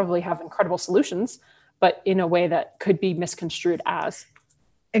 because they probably have incredible solutions, but in a way that could be misconstrued as.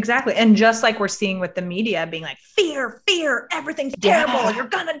 Exactly. And just like we're seeing with the media being like, fear, everything's terrible. You're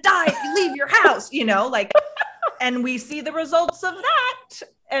going to die if you leave your house, and we see the results of that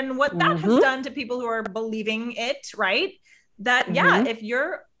and what that has done to people who are believing it, right? That, if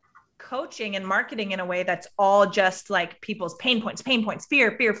you're coaching and marketing in a way that's all just like people's pain points,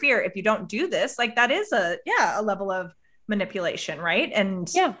 fear. If you don't do this, like that is a level of manipulation. Right.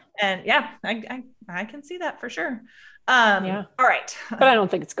 And I can see that for sure. All right. But I don't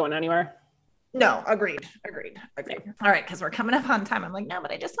think it's going anywhere. No, agreed. All right. Cause we're coming up on time. I'm like, no,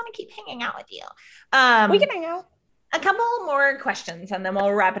 but I just want to keep hanging out with you. We can hang out. A couple more questions and then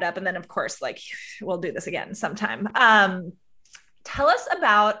we'll wrap it up. And then of course, like we'll do this again sometime. Tell us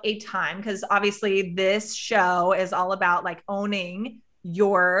about a time, because obviously this show is all about like owning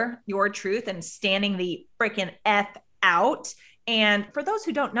your truth and standing the freaking F out. And for those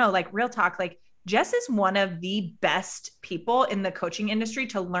who don't know, like real talk, like Jess is one of the best people in the coaching industry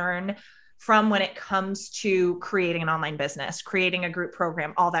to learn from when it comes to creating an online business, creating a group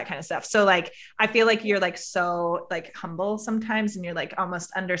program, all that kind of stuff. So like, I feel like you're like so like humble sometimes, and you're like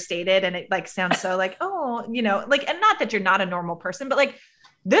almost understated, and it like sounds so like, oh, like, and not that you're not a normal person, but like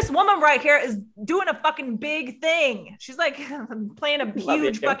this woman right here is doing a fucking big thing. She's like playing a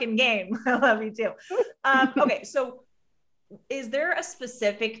huge fucking game. I love you too. Okay. So is there a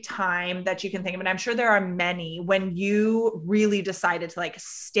specific time that you can think of? And I'm sure there are many, when you really decided to like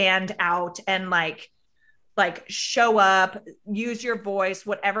stand out and like show up, use your voice,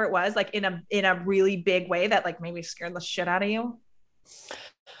 whatever it was, like in a really big way that like maybe scared the shit out of you?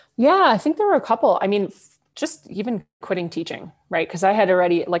 Yeah, I think there were a couple. I mean, just even quitting teaching, right? Because I had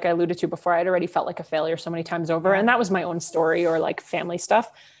already, like I alluded to before, I'd already felt like a failure so many times over. And that was my own story or like family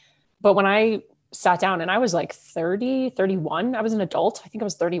stuff. But when I sat down and I was like 30, 31, I was an adult. I think I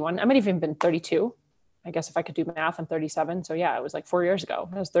was 31. I might have even been 32. I guess if I could do math, I'm 37. So yeah, it was like 4 years ago.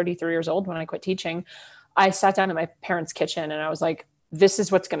 I was 33 years old when I quit teaching. I sat down in my parents' kitchen and I was like, this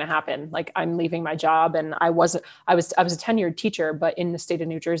is what's going to happen. Like I'm leaving my job. And I was a tenured teacher, but in the state of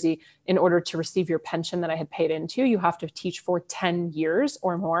New Jersey, in order to receive your pension that I had paid into, you have to teach for 10 years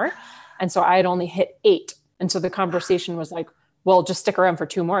or more. And so I had only hit 8. And so the conversation was like, well, just stick around for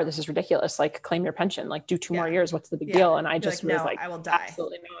 2 more. This is ridiculous. Like claim your pension, like do 2 more years. What's the big deal? And I just was like, I will die.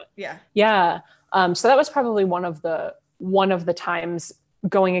 Absolutely not. Yeah. Yeah. So that was probably one of the times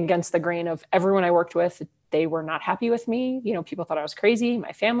going against the grain of everyone I worked with. They were not happy with me. You know, people thought I was crazy,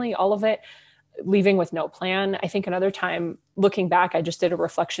 my family, all of it, leaving with no plan. I think another time looking back, I just did a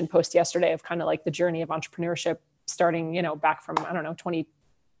reflection post yesterday of kind of like the journey of entrepreneurship starting, you know, back from, I don't know,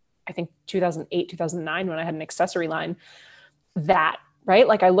 2008, 2009, when I had an accessory line that, right?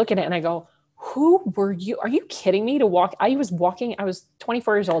 Like I look at it and I go, who were you? Are you kidding me to walk? I was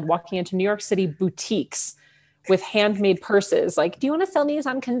 24 years old, walking into New York City boutiques with handmade purses. Like, do you want to sell these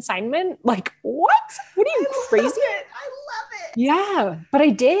on consignment? Like, what? What are you, crazy? I love it. Yeah, but I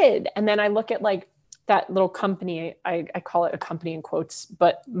did. And then I look at like that little company, I call it a company in quotes,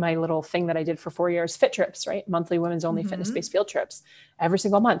 but my little thing that I did for 4 years, Fit Trips, right? Monthly women's only fitness-based field trips every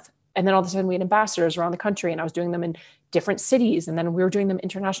single month. And then all of a sudden we had ambassadors around the country and I was doing them in different cities. And then we were doing them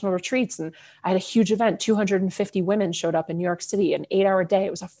international retreats. And I had a huge event, 250 women showed up in New York City, an 8-hour day.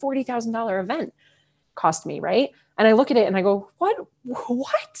 It was a $40,000 event. Cost me, right? And I look at it and I go, what?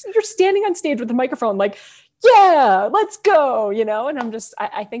 You're standing on stage with a microphone, like, yeah, let's go, you know? And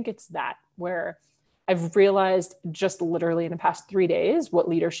I think it's that where I've realized just literally in the past 3 days what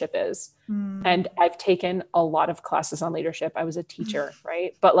leadership is. And I've taken a lot of classes on leadership. I was a teacher,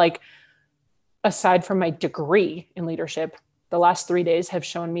 right? But like, aside from my degree in leadership, the last 3 days have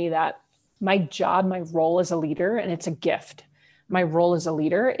shown me that my job, my role as a leader, and it's a gift. My role as a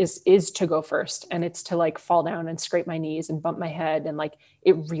leader is to go first, and it's to like fall down and scrape my knees and bump my head. And like,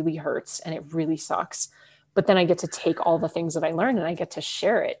 it really hurts and it really sucks. But then I get to take all the things that I learned and I get to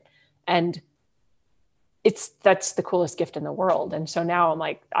share it. And that's the coolest gift in the world. And so now I'm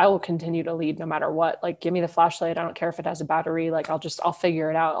like, I will continue to lead no matter what. Like, give me the flashlight. I don't care if it has a battery. Like, I'll figure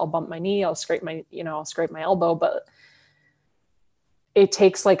it out. I'll bump my knee. I'll scrape my elbow. But it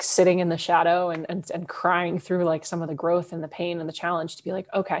takes like sitting in the shadow and crying through like some of the growth and the pain and the challenge to be like,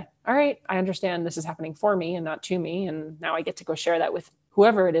 okay, all right, I understand this is happening for me and not to me. And now I get to go share that with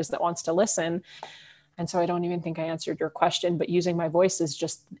whoever it is that wants to listen. And so I don't even think I answered your question, but using my voice is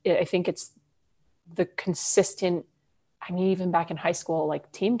just, I think it's the consistent, I mean, even back in high school,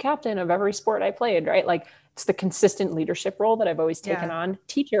 like team captain of every sport I played, right? Like it's the consistent leadership role that I've always taken on.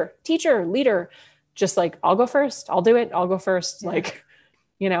 Teacher, leader, just like, I'll go first. I'll do it. I'll go first. Like,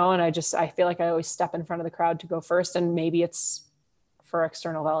 you know, and I feel like I always step in front of the crowd to go first. And maybe it's for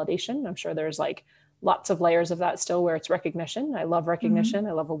external validation. I'm sure there's like lots of layers of that still where it's recognition. I love recognition.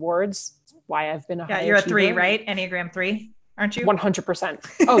 I love awards. It's why I've been a high you're achiever. a 3, right? Enneagram 3, aren't you?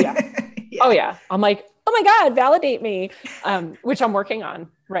 100%. Oh yeah. Oh yeah. I'm like, oh my God, validate me. Which I'm working on.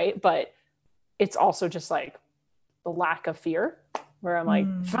 Right. But it's also just like the lack of fear where I'm like,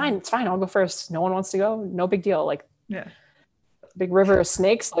 fine, it's fine. I'll go first. No one wants to go. No big deal. Like, big river of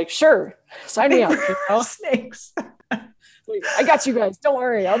snakes. Like, sure, sign me up. You know? Snakes. I got you guys. Don't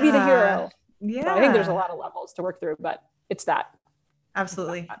worry. I'll be the hero. Yeah. So I think there's a lot of levels to work through, but it's that.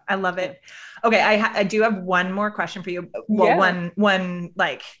 Absolutely. I love it. Okay. I do have one more question for you. Well, one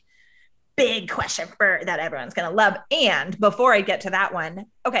like big question for that everyone's going to love. And before I get to that one,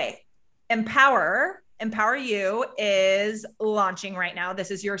 okay. Empower You is launching right now. This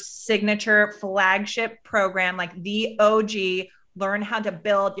is your signature flagship program, like the OG, learn how to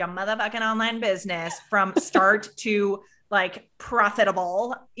build your motherfucking online business from start to like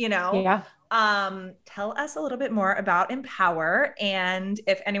profitable, you know? Yeah. Tell us a little bit more about Empower. And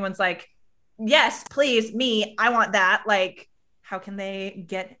if anyone's like, yes, please, me, I want that. Like, how can they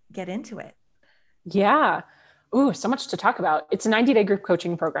get into it? Yeah. Ooh, so much to talk about. It's a 90-day group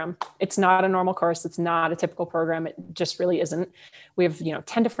coaching program. It's not a normal course. It's not a typical program. It just really isn't. We have,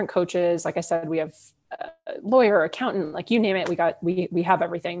 10 different coaches. Like I said, we have a lawyer, accountant, like you name it. We have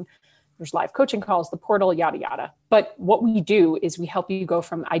everything. There's live coaching calls, the portal, yada, yada. But what we do is we help you go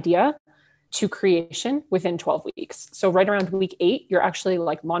from idea to creation within 12 weeks. So right around week 8, you're actually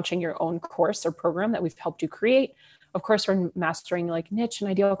like launching your own course or program that we've helped you create. Of course, we're mastering like niche and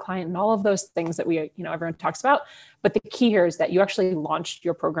ideal client and all of those things that we, everyone talks about. But the key here is that you actually launched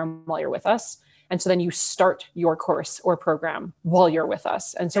your program while you're with us. And so then you start your course or program while you're with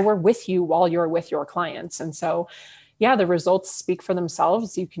us. And so we're with you while you're with your clients. And so, yeah, the results speak for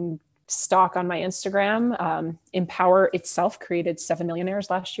themselves. You can stalk on my Instagram. Empower itself created 7 millionaires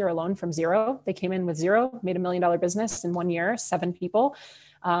last year alone from zero. They came in with zero, made $1 million business in 1 year, 7 people.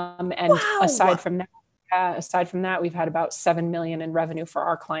 And Wow. aside from that, we've had about 7 million in revenue for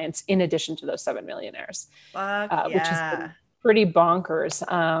our clients, in addition to those 7 millionaires, which is pretty bonkers.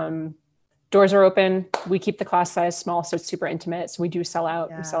 Doors are open. We keep the class size small, so it's super intimate. So we do sell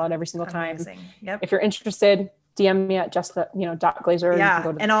out. We sell out every single time. Yep. If you're interested, DM me at @Glazer. Yeah. You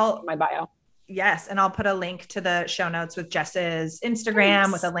can go to and I'll my bio. Yes. And I'll put a link to the show notes with Jess's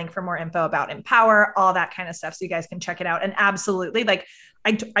Instagram with a link for more info about Empower, all that kind of stuff. So you guys can check it out. And absolutely, like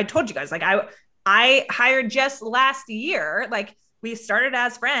I told you guys, like I hired Jess last year. Like we started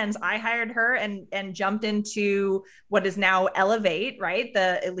as friends. I hired her and jumped into what is now Elevate, right?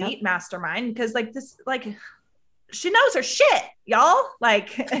 The elite mastermind. Cause like this, like she knows her shit, y'all.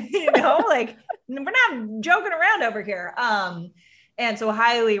 Like, like we're not joking around over here. And so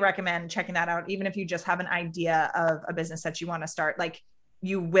highly recommend checking that out. Even if you just have an idea of a business that you want to start, like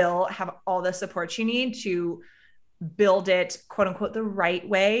you will have all the support you need to build it, quote unquote, the right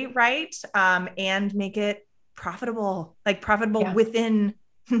way. Right. And make it profitable within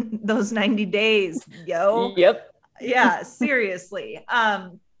those 90 days. Yo. Yep. Yeah, seriously.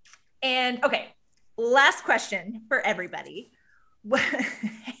 And okay. Last question for everybody.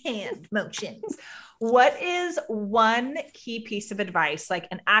 Hand motions. What is one key piece of advice, like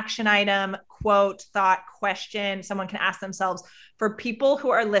an action item, quote, thought, question someone can ask themselves for people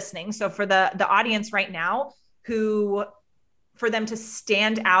who are listening? So for the audience right now, for them to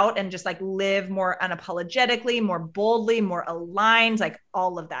stand out and just like live more unapologetically, more boldly, more aligned, like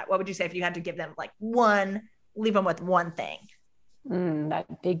all of that. What would you say if you had to give them like leave them with one thing?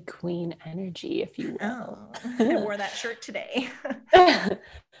 That big queen energy, if you will. Oh, I wore that shirt today. It's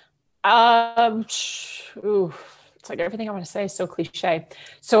like everything I want to say is so cliche.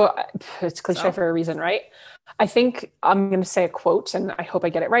 So it's cliche for a reason, right? I think I'm going to say a quote, and I hope I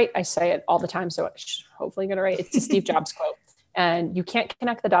get it right. I say it all the time, so I should hopefully get it right. It's a Steve Jobs quote. And you can't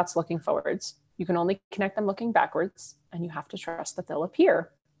connect the dots looking forwards. You can only connect them looking backwards, and you have to trust that they'll appear.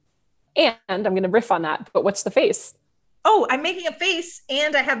 And I'm going to riff on that, but what's the face? Oh, I'm making a face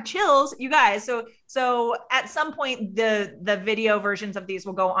and I have chills, you guys. So at some point, the video versions of these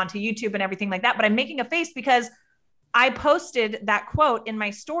will go onto YouTube and everything like that. But I'm making a face because I posted that quote in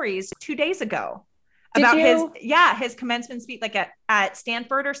my stories 2 days ago about his commencement speech, like at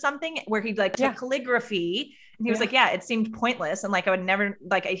Stanford or something, where he like took calligraphy. And he was like, it seemed pointless. And like, I would never,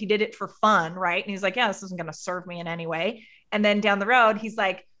 like, he did it for fun. Right. And he's like, this isn't going to serve me in any way. And then down the road, he's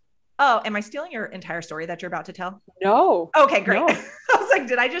like, oh, am I stealing your entire story that you're about to tell? No. Okay, great. No. I was like,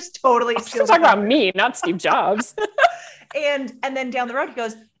 did I just totally steal? Talking about me, not Steve Jobs. and then down the road, he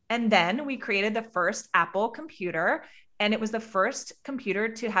goes, and then we created the first Apple computer. And it was the first computer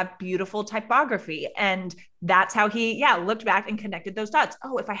to have beautiful typography. And that's how he, looked back and connected those dots.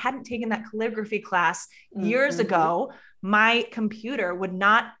 Oh, if I hadn't taken that calligraphy class years ago, my computer would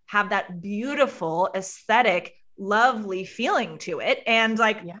not have that beautiful aesthetic, lovely feeling to it. And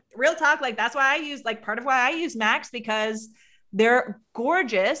like real talk, like that's why I use, like part of why I use Macs, because they're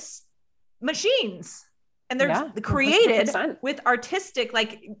gorgeous machines and they're created 100%. With artistic,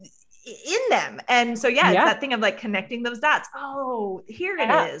 like in them. And so, it's that thing of like connecting those dots. Oh, here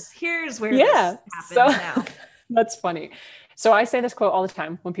it is. Here's where this happens now. That's funny. So I say this quote all the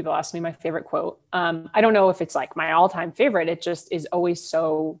time when people ask me my favorite quote. I don't know if it's like my all-time favorite. It just is always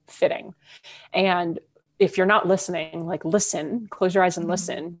so fitting. And if you're not listening, like listen, close your eyes and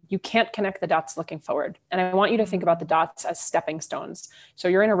listen. You can't connect the dots looking forward. And I want you to think about the dots as stepping stones. So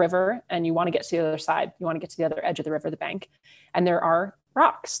you're in a river and you want to get to the other side. You want to get to the other edge of the river, the bank. And there are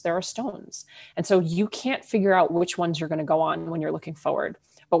rocks, there are stones. And so you can't figure out which ones you're going to go on when you're looking forward.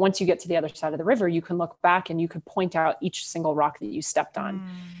 But once you get to the other side of the river, you can look back and you can point out each single rock that you stepped on.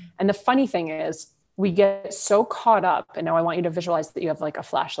 And the funny thing is, we get so caught up, and now I want you to visualize that you have like a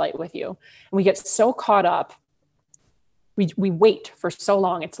flashlight with you. And we get so caught up, we wait for so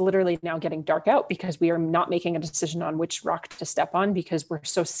long. It's literally now getting dark out because we are not making a decision on which rock to step on because we're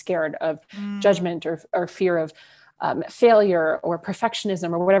so scared of judgment or fear of failure or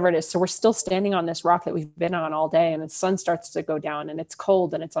perfectionism or whatever it is. So we're still standing on this rock that we've been on all day, and the sun starts to go down and it's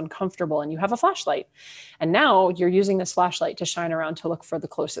cold and it's uncomfortable, and you have a flashlight. And now you're using this flashlight to shine around to look for the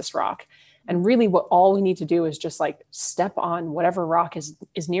closest rock. And really all we need to do is just like step on whatever rock is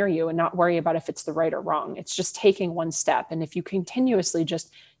near you and not worry about if it's the right or wrong. It's just taking one step. And if you continuously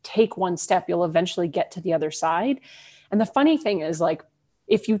just take one step, you'll eventually get to the other side. And the funny thing is, like,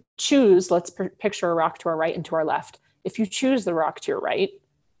 if you choose, let's picture a rock to our right and to our left. If you choose the rock to your right,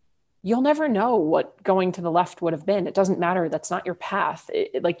 you'll never know what going to the left would have been. It doesn't matter. That's not your path.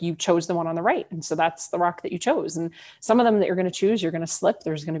 Like you chose the one on the right. And so that's the rock that you chose. And some of them that you're going to choose, you're going to slip.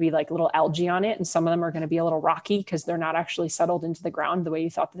 There's going to be like little algae on it. And some of them are going to be a little rocky because they're not actually settled into the ground the way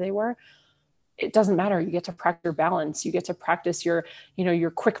you thought that they were. It doesn't matter. You get to practice your balance. You get to practice your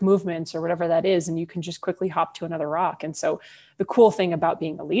quick movements or whatever that is. And you can just quickly hop to another rock. And so the cool thing about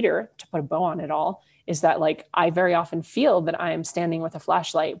being a leader, to put a bow on it all, is that like I very often feel that I am standing with a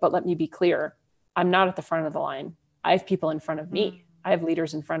flashlight, but let me be clear, I'm not at the front of the line. I have people in front of me. I have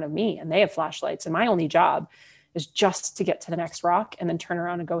leaders in front of me and they have flashlights. And my only job is just to get to the next rock and then turn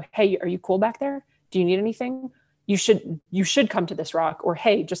around and go, hey, are you cool back there? Do you need anything? You should come to this rock. Or,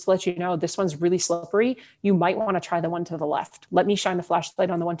 hey, just to let you know, this one's really slippery. You might want to try the one to the left. Let me shine the flashlight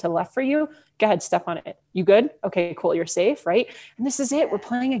on the one to the left for you. Go ahead, step on it. You good? Okay, cool. You're safe, right? And this is it. We're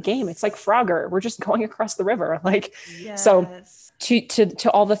playing a game. It's like Frogger. We're just going across the river. Like, yes. So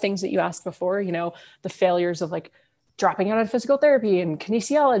to all the things that you asked before, the failures of like dropping out of physical therapy and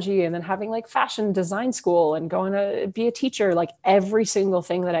kinesiology and then having like fashion design school and going to be a teacher, like every single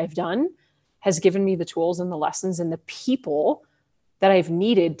thing that I've done has given me the tools and the lessons and the people that I've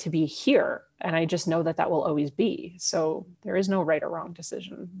needed to be here. And I just know that that will always be. So there is no right or wrong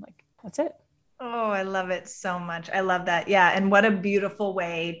decision. Like, that's it. Oh, I love it so much. I love that. Yeah. And what a beautiful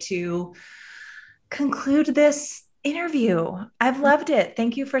way to conclude this interview. I've loved it.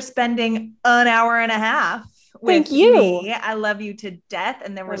 Thank you for spending an hour and a half with me. I love you to death.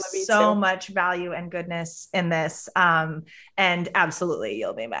 And there was so much value and goodness in this. And absolutely,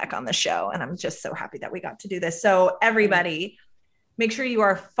 you'll be back on the show. And I'm just so happy that we got to do this. So everybody, make sure you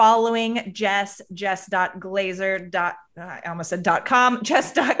are following jess.glazer. I almost said .com,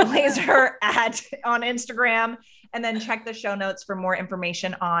 jess.glazer on Instagram. And then check the show notes for more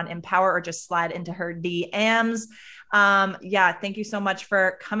information on Empower or just slide into her DMs. Thank you so much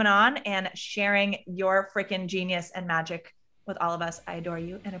for coming on and sharing your freaking genius and magic with all of us. I adore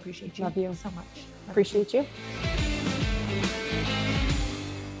you and appreciate you. Love you so much. Appreciate you.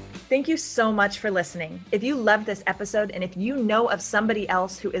 Thank you so much for listening. If you loved this episode and if you know of somebody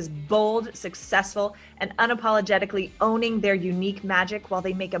else who is bold, successful, and unapologetically owning their unique magic while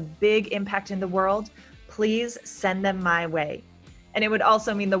they make a big impact in the world, please send them my way. And it would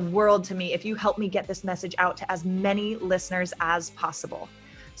also mean the world to me if you help me get this message out to as many listeners as possible.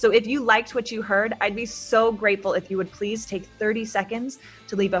 So if you liked what you heard, I'd be so grateful if you would please take 30 seconds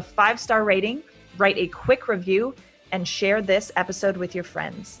to leave a 5-star rating, write a quick review, and share this episode with your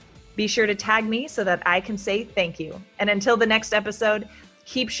friends. Be sure to tag me so that I can say thank you. And until the next episode,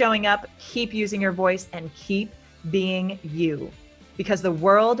 keep showing up, keep using your voice, and keep being you. Because the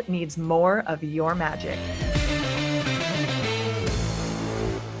world needs more of your magic.